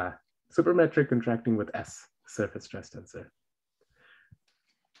supermetric contracting with S, surface stress tensor.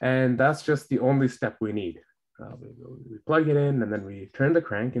 And that's just the only step we need. We plug it in and then we turn the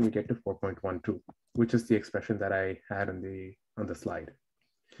crank and we get to 4.12, which is the expression that I had on the slide.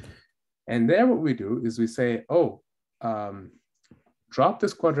 And there what we do is we say, oh, drop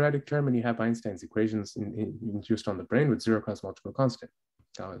this quadratic term and you have Einstein's equations induced on the brane with zero cosmological constant.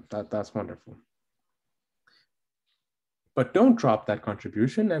 That's wonderful. But don't drop that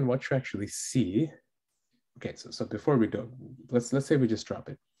contribution, and what you actually see, okay, so before we do, let's say we just drop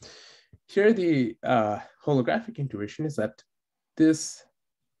it. Here the holographic intuition is that this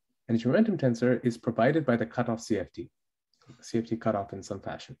energy momentum tensor is provided by the cutoff CFT. CFT cutoff in some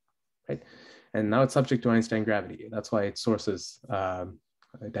fashion, right? And now it's subject to Einstein gravity. That's why it sources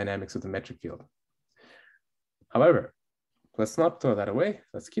dynamics of the metric field. However, let's not throw that away.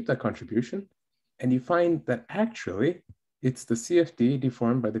 Let's keep that contribution. And you find that actually it's the CFT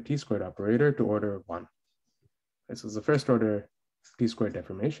deformed by the t-squared operator to order 1. This is the first order t-squared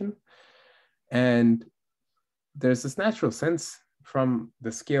deformation. And there's this natural sense from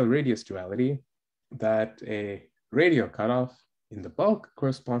the scale radius duality that a radial cutoff in the bulk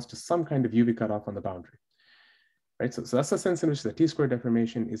corresponds to some kind of UV cutoff on the boundary, right? So that's the sense in which the t-squared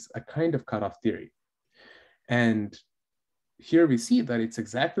deformation is a kind of cutoff theory. And here we see that it's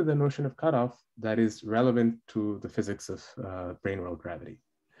exactly the notion of cutoff that is relevant to the physics of brane world gravity.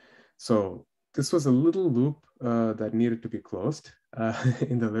 So this was a little loop that needed to be closed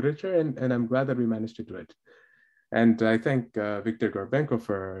in the literature, and I'm glad that we managed to do it. And I thank Viktor Gorbenko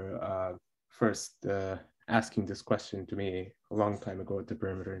for first asking this question to me a long time ago at the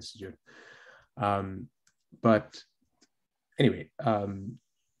Perimeter Institute. But anyway,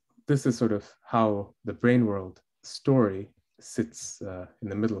 this is sort of how the brane world story sits in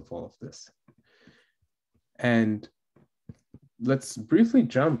the middle of all of this. And let's briefly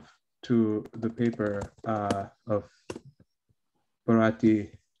jump to the paper of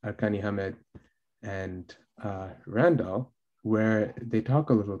Barati, Arkani Hamed, and Randall, where they talk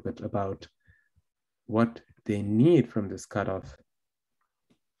a little bit about what they need from this cutoff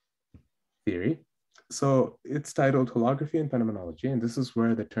theory. So it's titled Holography and Phenomenology, and this is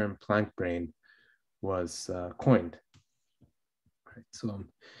where the term Planck brane was coined. Right, so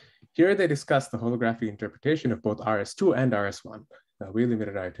here they discuss the holographic interpretation of both RS2 and RS1. We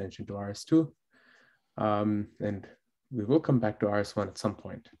limited our attention to RS2, and we will come back to RS1 at some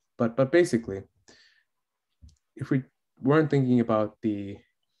point. But basically, if we weren't thinking about the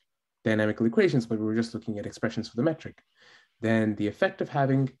dynamical equations, but we were just looking at expressions for the metric, then the effect of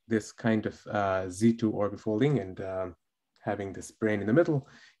having this kind of Z2 orbifolding and having this brane in the middle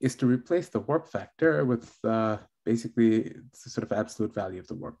is to replace the warp factor with basically the sort of absolute value of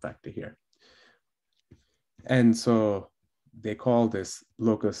the warp factor here. And so they call this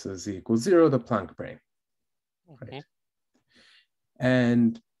locus Z equals 0 the Planck brane. Right?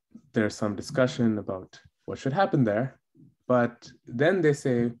 And there's some discussion about what should happen there. But then they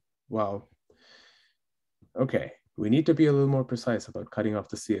say, well, okay, we need to be a little more precise about cutting off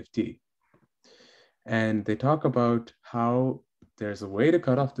the CFT. And they talk about how there's a way to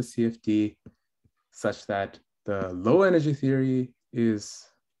cut off the CFT such that the low energy theory is,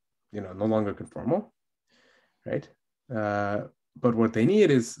 no longer conformal, right? But what they need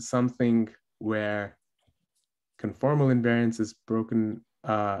is something where conformal invariance is broken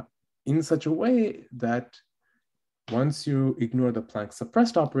in such a way that once you ignore the Planck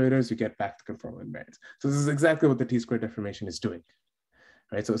suppressed operators, you get back to conformal invariance. So this is exactly what the t-squared deformation is doing,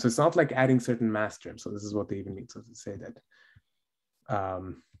 right? So it's not like adding certain mass terms. So this is what they even mean. So to say that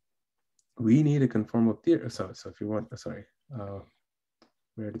we need a conformal theory. So if you want,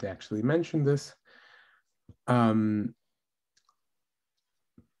 where did they actually mention this?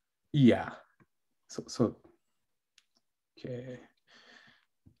 Yeah. So okay.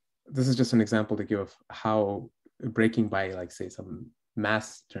 This is just an example to give of how breaking by, like, say, some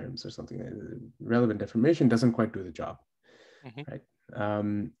mass terms or something, relevant deformation doesn't quite do the job, right?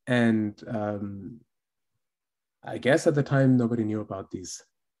 I guess at the time, nobody knew about these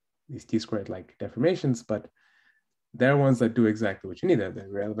t-squared like deformations, but they're ones that do exactly what you need. They're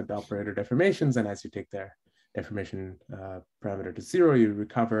relevant operator deformations, and as you take their deformation parameter to 0, you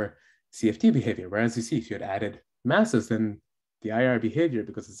recover CFT behavior. Whereas you see, if you had added masses, then the IR behavior,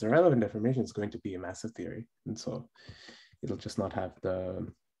 because it's a relevant deformation, is going to be a massive theory. And so it'll just not have the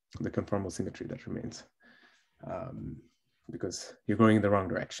conformal symmetry that remains because you're going in the wrong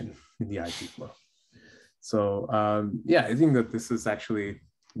direction in the IP flow. So yeah, I think that this is actually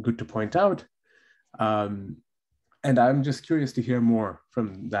good to point out. And I'm just curious to hear more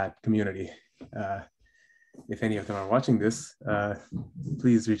from that community. If any of them are watching this,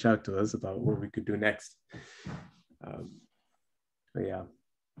 please reach out to us about what we could do next. But yeah.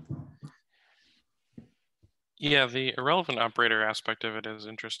 Yeah, the irrelevant operator aspect of it is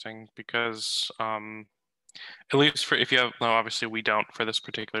interesting because at least for if you have, no, obviously we don't for this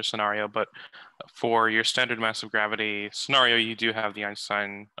particular scenario, but for your standard massive gravity scenario, you do have the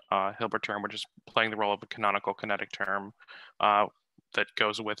Einstein Hilbert term, which is playing the role of a canonical kinetic term that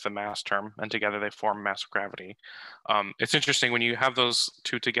goes with the mass term, and together they form massive gravity. It's interesting when you have those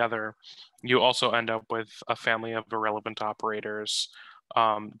two together, you also end up with a family of irrelevant operators,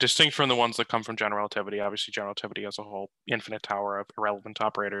 distinct from the ones that come from general relativity. Obviously, general relativity as a whole, infinite tower of irrelevant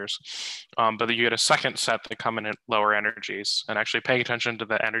operators. But then you get a second set that come in at lower energies. And actually paying attention to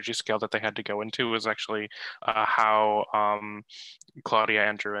the energy scale that they had to go into was actually how Claudia,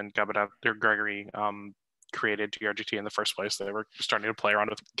 Andrew, and Gregory created dRGT in the first place. They were starting to play around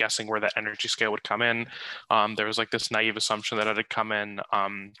with guessing where that energy scale would come in. There was like this naive assumption that it had come in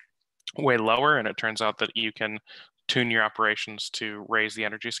way lower, and it turns out that you can tune your operations to raise the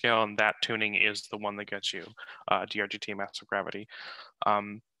energy scale, and that tuning is the one that gets you dRGT massive gravity.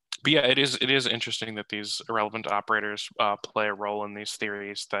 But yeah, it is interesting that these irrelevant operators play a role in these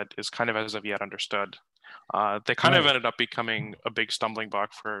theories that is kind of as of yet understood. They kind of ended up becoming a big stumbling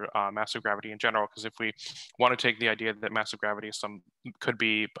block for massive gravity in general, because if we want to take the idea that massive gravity could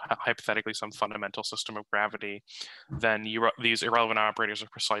be hypothetically some fundamental system of gravity, then these irrelevant operators are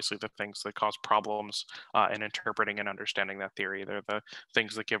precisely the things that cause problems in interpreting and understanding that theory. They're the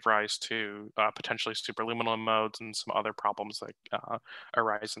things that give rise to potentially superluminal modes and some other problems that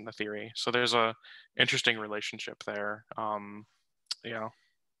arise in the theory. So there's a interesting relationship there. Yeah.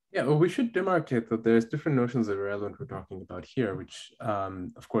 Yeah, well, we should demarcate that there's different notions of irrelevant we're talking about here, which,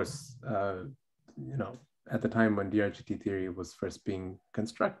 of course, at the time when dRGT theory was first being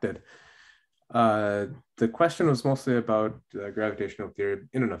constructed, the question was mostly about gravitational theory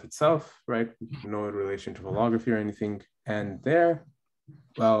in and of itself, right? No relation to holography or anything. And there,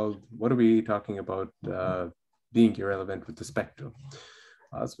 well, what are we talking about being irrelevant with respect to?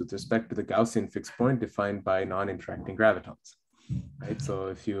 It's with respect to the Gaussian fixed point defined by non-interacting gravitons. Right, so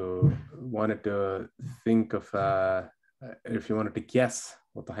if you wanted to think of, if you wanted to guess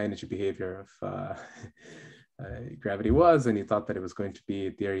what the high energy behavior of gravity was, and you thought that it was going to be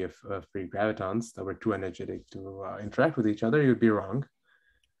a theory of free gravitons that were too energetic to interact with each other, you'd be wrong,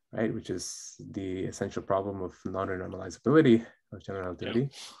 right? Which is the essential problem of non-renormalizability of general relativity.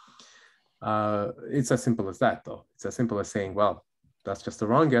 It's as simple as that, though. It's as simple as saying, well, that's just the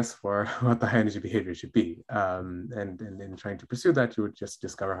wrong guess for what the high energy behavior should be. And in trying to pursue that, you would just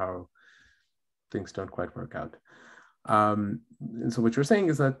discover how things don't quite work out. And so what you're saying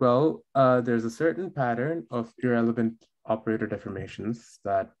is that, well, there's a certain pattern of irrelevant operator deformations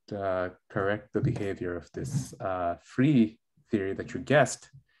that correct the behavior of this free theory that you guessed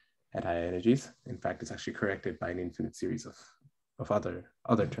at high energies. In fact, it's actually corrected by an infinite series of other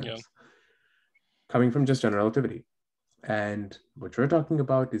terms coming from just general relativity. And what you're talking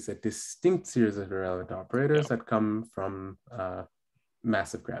about is a distinct series of irrelevant operators that come from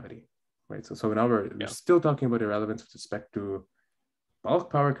massive gravity, right? So now we're still talking about irrelevance with respect to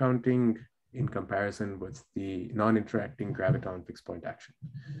bulk power counting in comparison with the non-interacting graviton fixed point action.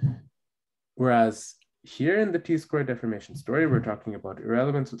 Whereas here in the t-squared deformation story, we're talking about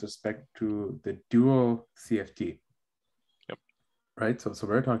irrelevance with respect to the dual CFT. Right, so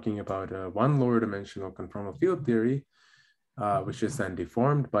we're talking about one lower dimensional conformal field theory, which is then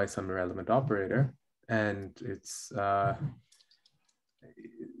deformed by some irrelevant operator. And it's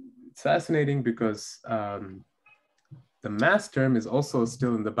fascinating because the mass term is also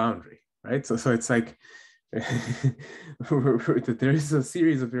still in the boundary, right? So it's like there is a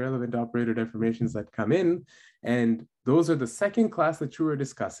series of irrelevant operator deformations that come in, and those are the second class that you were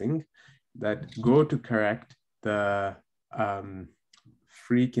discussing that go to correct the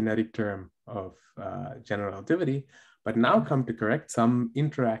free kinetic term of general relativity, but now come to correct some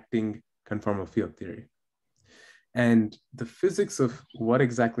interacting conformal field theory. And the physics of what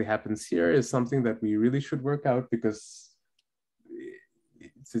exactly happens here is something that we really should work out, because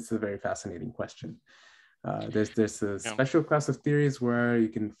it's a very fascinating question. There's a special class of theories where you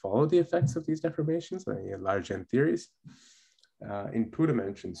can follow the effects of these deformations, large N theories. In 2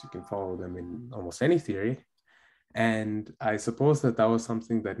 dimensions, you can follow them in almost any theory. And I suppose that was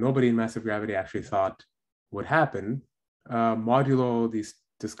something that nobody in massive gravity actually thought would happen, modulo these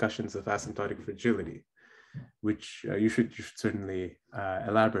discussions of asymptotic fragility, which you should certainly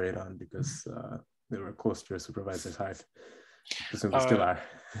elaborate on, because they were close to a supervisor's heart. Presumably still are.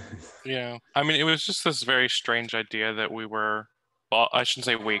 Yeah, I mean, it was just this very strange idea that we were, well, I shouldn't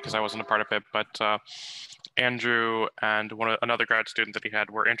say we, because I wasn't a part of it, but Andrew and another grad student that he had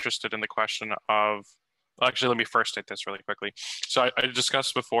were interested in the question of, actually, let me first state this really quickly. So I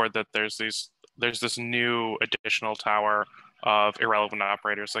discussed before that there's this new additional tower of irrelevant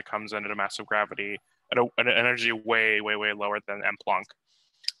operators that comes in at a massive gravity at an energy way lower than M Planck.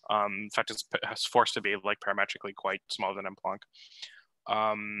 In fact, it's forced to be like parametrically quite smaller than M Planck.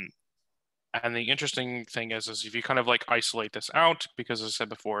 And the interesting thing is if you kind of like isolate this out, because as I said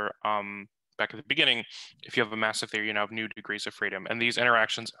before, back at the beginning, if you have a massive theory, you now have new degrees of freedom, and these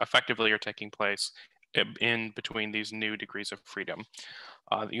interactions effectively are taking place in between these new degrees of freedom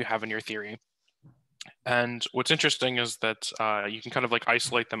that you have in your theory. And what's interesting is that you can kind of like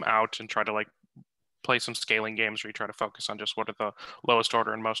isolate them out and try to like play some scaling games where you try to focus on just what are the lowest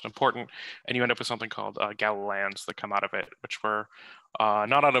order and most important, and you end up with something called Galileans that come out of it, which were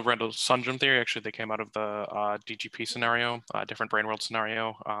not out of Rendell-Sundrum theory. Actually, they came out of the DGP scenario, different brain world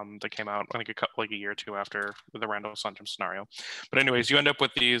scenario that came out, I think, like a year or two after the Rendell-Sundrum scenario. But anyways, you end up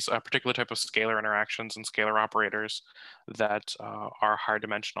with these particular type of scalar interactions and scalar operators that are higher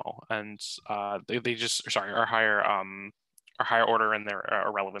dimensional, and they just, sorry, are higher order in their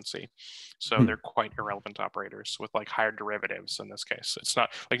irrelevancy. So they're quite irrelevant operators with like higher derivatives in this case. It's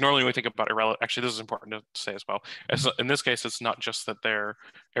not like normally when we think about irrelevant, actually this is important to say as well. In this case, it's not just that they're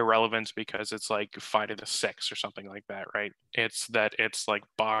irrelevant because it's like phi to the 6 or something like that, right? It's that it's like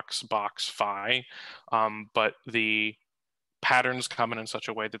box phi, but the patterns come in such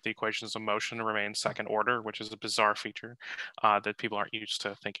a way that the equations of motion remain second order, which is a bizarre feature that people aren't used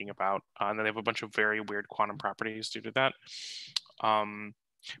to thinking about. And then they have a bunch of very weird quantum properties due to that.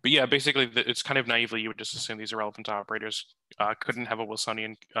 But yeah, basically, it's kind of naively, you would just assume these irrelevant operators couldn't have a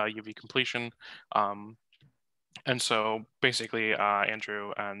Wilsonian UV completion. And so basically,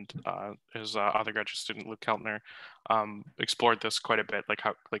 Andrew and his other graduate student, Luke Keltner, explored this quite a bit. Like,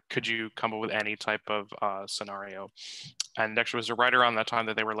 how, like, could you come up with any type of scenario? And actually, was right around that time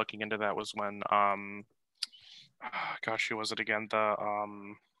that they were looking into that was when, gosh, who was it again?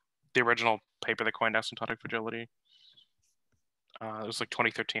 The original paper that coined asymptotic fragility. It was like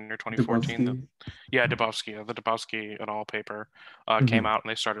 2013 or 2014. Yeah, Dubovsky, the Dubovsky et al. Paper came out, and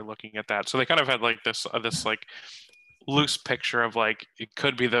they started looking at that. So they kind of had like this like loose picture of like it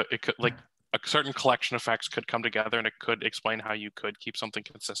could like a certain collection of effects could come together, and it could explain how you could keep something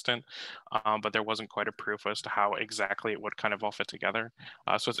consistent, but there wasn't quite a proof as to how exactly it would kind of all fit together.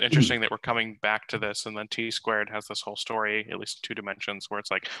 So it's interesting that we're coming back to this, and then T squared has this whole story, at least 2 dimensions, where it's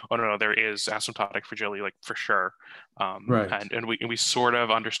like, oh no, there is asymptotic fragility, like for sure, Right. and we sort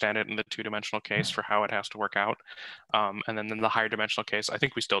of understand it in the 2-dimensional case for how it has to work out, and then in the higher dimensional case, I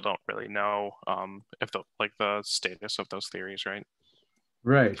think we still don't really know if the status of those theories, right?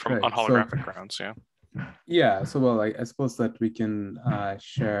 Right, on holographic grounds, yeah. Yeah, so well, I suppose that we can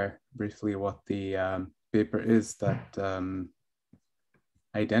share briefly what the paper is that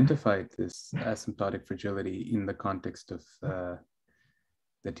identified this asymptotic fragility in the context of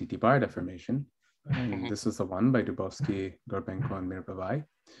the TT bar deformation. And this is the one by Dubovsky, Gorbenko, and Mirbavai.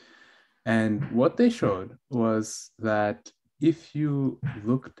 And what they showed was that if you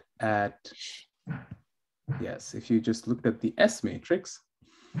looked at, if you just looked at the S matrix,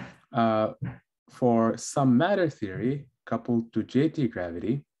 for some matter theory coupled to JT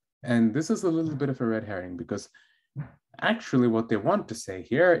gravity, and this is a little bit of a red herring because actually what they want to say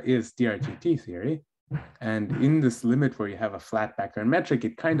here is dRGT theory. And in this limit where you have a flat background metric,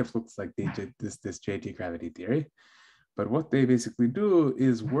 it kind of looks like they did this JT gravity theory. But what they basically do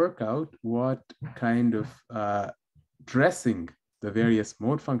is work out what kind of dressing the various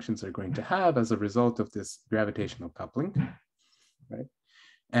mode functions are going to have as a result of this gravitational coupling, right?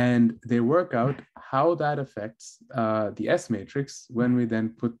 And they work out how that affects the S matrix when we then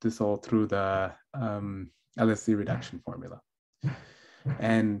put this all through the LSC reduction formula.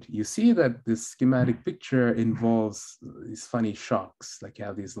 And you see that this schematic picture involves these funny shocks, like you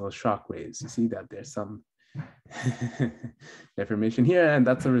have these little shock waves. You see that there's some deformation here, and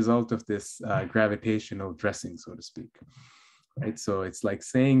that's a result of this gravitational dressing, so to speak, right? So it's like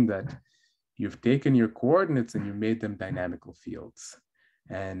saying that you've taken your coordinates and you made them dynamical fields.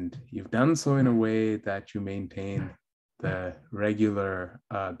 And you've done so in a way that you maintain the regular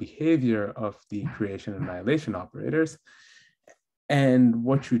behavior of the creation and annihilation operators. And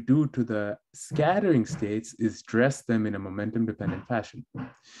what you do to the scattering states is dress them in a momentum-dependent fashion.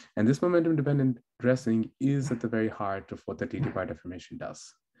 And this momentum-dependent dressing is at the very heart of what the TT bar deformation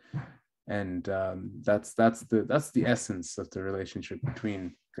does. And that's the essence of the relationship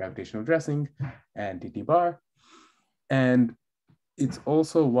between gravitational dressing and TT bar. And it's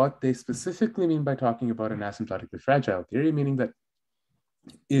also what they specifically mean by talking about an asymptotically fragile theory, meaning that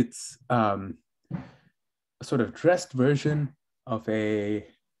it's a sort of dressed version of an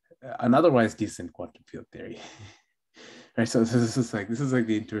otherwise decent quantum field theory, right? So this is like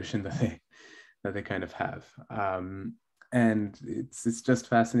the intuition that they kind of have, and it's just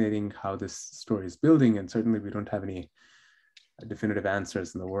fascinating how this story is building. And certainly we don't have any definitive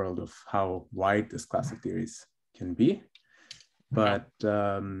answers in the world of how wide this class of theories can be. But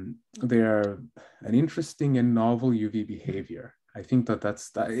they are an interesting and novel UV behavior. I think that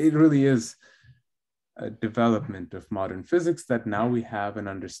it really is a development of modern physics that now we have an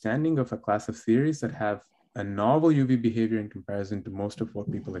understanding of a class of theories that have a novel UV behavior in comparison to most of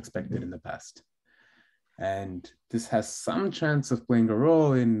what people expected in the past. And this has some chance of playing a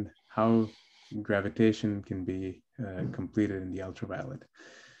role in how gravitation can be completed in the ultraviolet.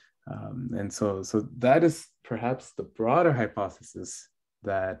 And so that is perhaps the broader hypothesis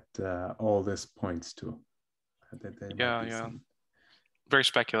that all this points to. That there might be some... Very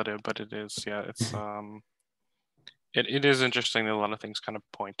speculative, but it is, it's it is interesting that a lot of things kind of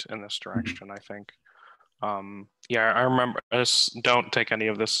point in this direction, I think. I remember this. Don't take any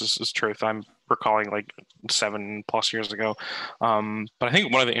of this as truth. I'm recalling like 7+ years ago. But I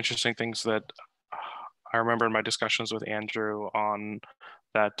think one of the interesting things that I remember in my discussions with Andrew on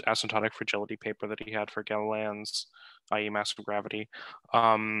that asymptotic fragility paper that he had for Galileans, i.e. massive gravity,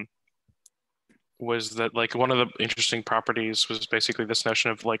 was that like one of the interesting properties was basically this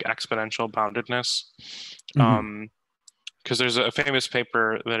notion of like exponential boundedness. Because there's a famous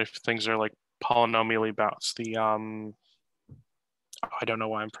paper that if things are like polynomially bounds, I don't know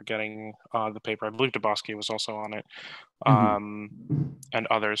why I'm forgetting the paper. I believe Dubosky was also on it, and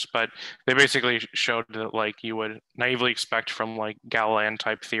others. But they basically showed that like you would naively expect from like Galilean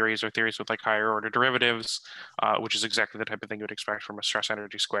type theories or theories with like higher order derivatives, which is exactly the type of thing you would expect from a stress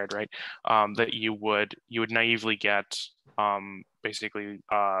energy squared, right? That you would naively get basically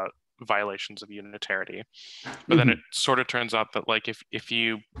violations of unitarity. But then it sort of turns out that like if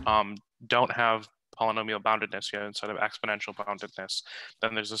you don't have polynomial boundedness instead of exponential boundedness,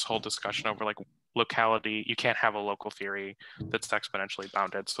 then there's this whole discussion over like locality. You can't have a local theory that's exponentially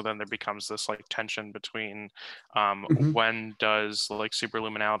bounded. So then there becomes this like tension between when does like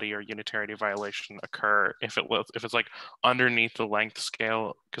superluminality or unitarity violation occur if it's like underneath the length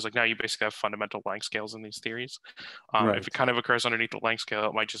scale, because like now you basically have fundamental length scales in these theories. If it kind of occurs underneath the length scale,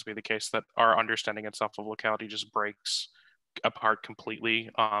 it might just be the case that our understanding itself of locality just breaks apart completely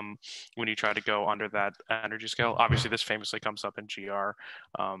when you try to go under that energy scale. Obviously this famously comes up in GR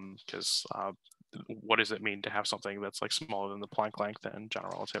because what does it mean to have something that's like smaller than the Planck length in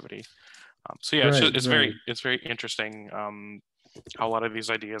general relativity? It's very interesting how a lot of these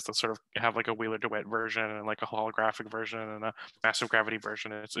ideas that sort of have like a Wheeler-DeWitt version and like a holographic version and a massive gravity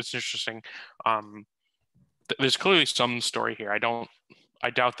version. It's interesting. There's clearly some story here. I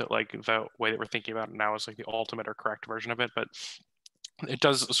doubt that like the way that we're thinking about it now is like the ultimate or correct version of it, but it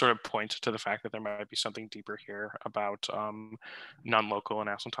does sort of point to the fact that there might be something deeper here about non-local and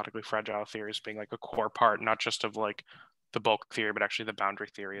asymptotically fragile theories being like a core part, not just of like the bulk theory, but actually the boundary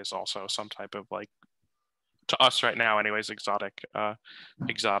theory is also some type of like, to us right now anyways, exotic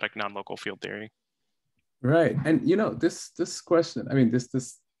non-local field theory. Right. And this question, I mean,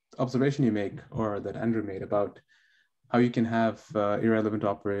 this observation you make, or that Andrew made, about how you can have irrelevant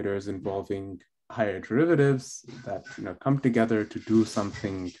operators involving higher derivatives that come together to do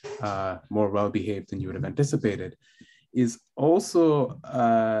something more well-behaved than you would have anticipated, is also,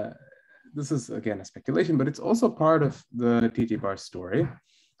 this is again a speculation, but it's also part of the TT-bar story.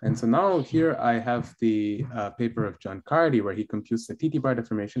 And so now here I have the paper of John Cardy, where he computes the TT-bar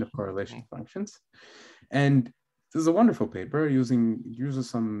deformation of correlation functions. And this is a wonderful paper, uses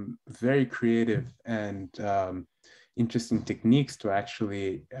some very creative and interesting techniques to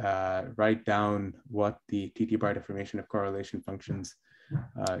actually write down what the TT-bar deformation of correlation functions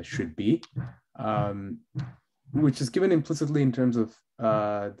should be, which is given implicitly in terms of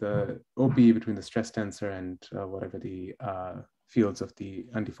the OP between the stress tensor and whatever the fields of the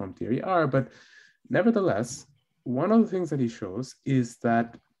undeformed theory are. But nevertheless, one of the things that he shows is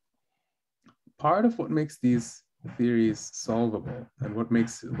that part of what makes these theories solvable and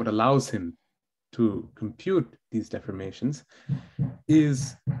what allows him to compute these deformations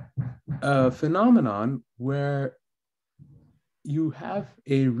is a phenomenon where you have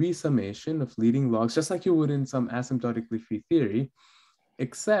a resummation of leading logs, just like you would in some asymptotically free theory,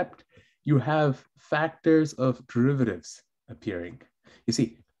 except you have factors of derivatives appearing. You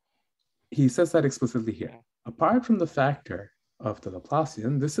see, he says that explicitly here. Apart from the factor of the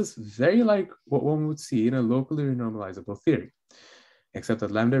Laplacian, this is very like what one would see in a locally renormalizable theory, except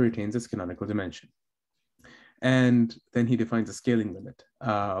that lambda retains its canonical dimension. And then he defines a scaling limit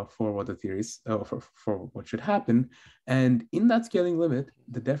for what the theories, for what should happen. And in that scaling limit,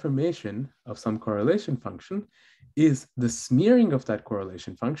 the deformation of some correlation function is the smearing of that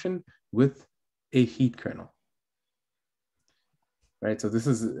correlation function with a heat kernel. Right, so this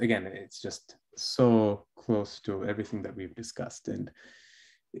is, again, it's just so close to everything that we've discussed. And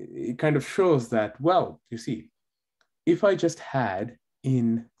it kind of shows that, well, you see, if I just had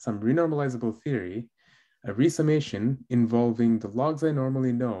in some renormalizable theory a resummation involving the logs I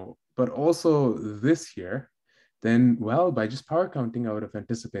normally know, but also this here, then, well, by just power counting, I would have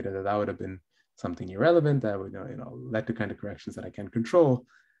anticipated that would have been something irrelevant that would, led to kind of corrections that I can't control,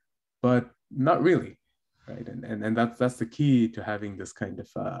 but not really. right? And that's the key to having this kind of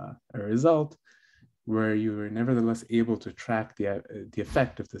a result where you are nevertheless able to track the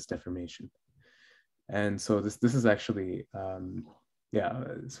effect of this deformation. And so this is actually,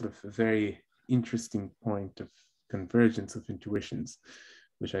 sort of a very interesting point of convergence of intuitions,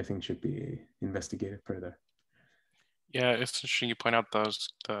 which I think should be investigated further. Yeah, it's interesting you point out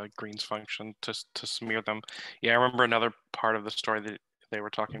the Green's function to smear them. Yeah, I remember another part of the story that they were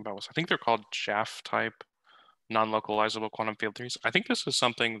talking about was, I think they're called Jaffe type non-localizable quantum field theories. I think this is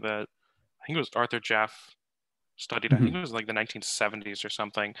something that, I think it was Arthur Jaffe studied, I think it was like the 1970s or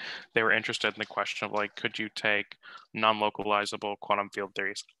something. They were interested in the question of like, could you take non-localizable quantum field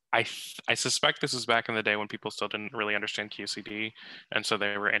theories? I suspect this is back in the day when people still didn't really understand QCD, and so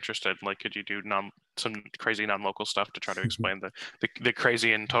they were interested in like, could you do some crazy non-local stuff to try to explain the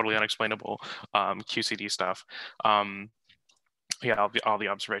crazy and totally unexplainable QCD stuff. Yeah, all the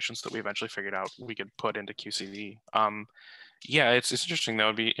observations that we eventually figured out we could put into QCD. Yeah, it's interesting though.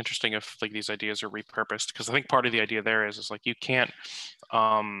 It'd be interesting if like these ideas are repurposed, because I think part of the idea there is like you can't.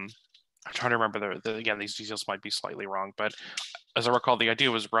 I'm trying to remember again, these details might be slightly wrong, but as I recall, the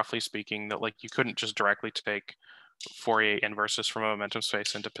idea was roughly speaking that like you couldn't just directly take Fourier inverses from a momentum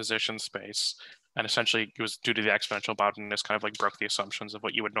space into position space. And essentially it was due to the exponential boundedness kind of like broke the assumptions of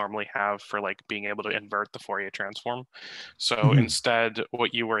what you would normally have for like being able to invert the Fourier transform. So instead,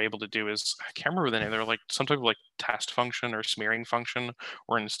 what you were able to do is, I can't remember the name, they're like some type of like test function or smearing function,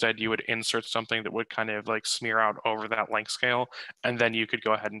 where instead you would insert something that would kind of like smear out over that length scale. And then you could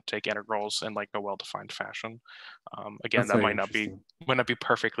go ahead and take integrals in like a well-defined fashion. Again, that might not be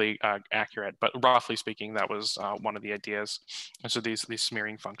perfectly accurate, but roughly speaking, that was one of the ideas. And so these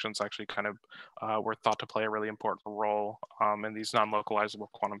smearing functions actually kind of were thought to play a really important role in these non-localizable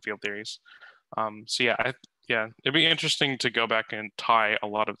quantum field theories. So yeah, it'd be interesting to go back and tie a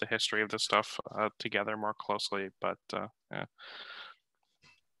lot of the history of this stuff together more closely. But yeah.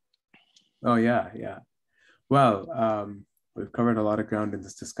 Oh yeah. Well, we've covered a lot of ground in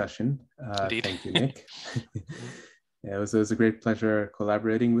this discussion. Thank you, Nick. Yeah, it was a great pleasure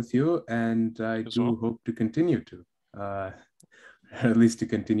collaborating with you, and I do hope to continue to, at least to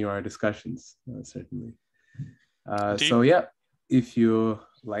continue our discussions, certainly. So yeah, if you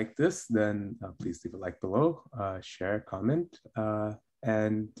like this, then please leave a like below, share, comment,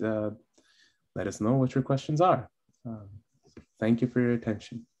 and let us know what your questions are. Thank you for your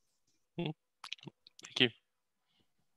attention.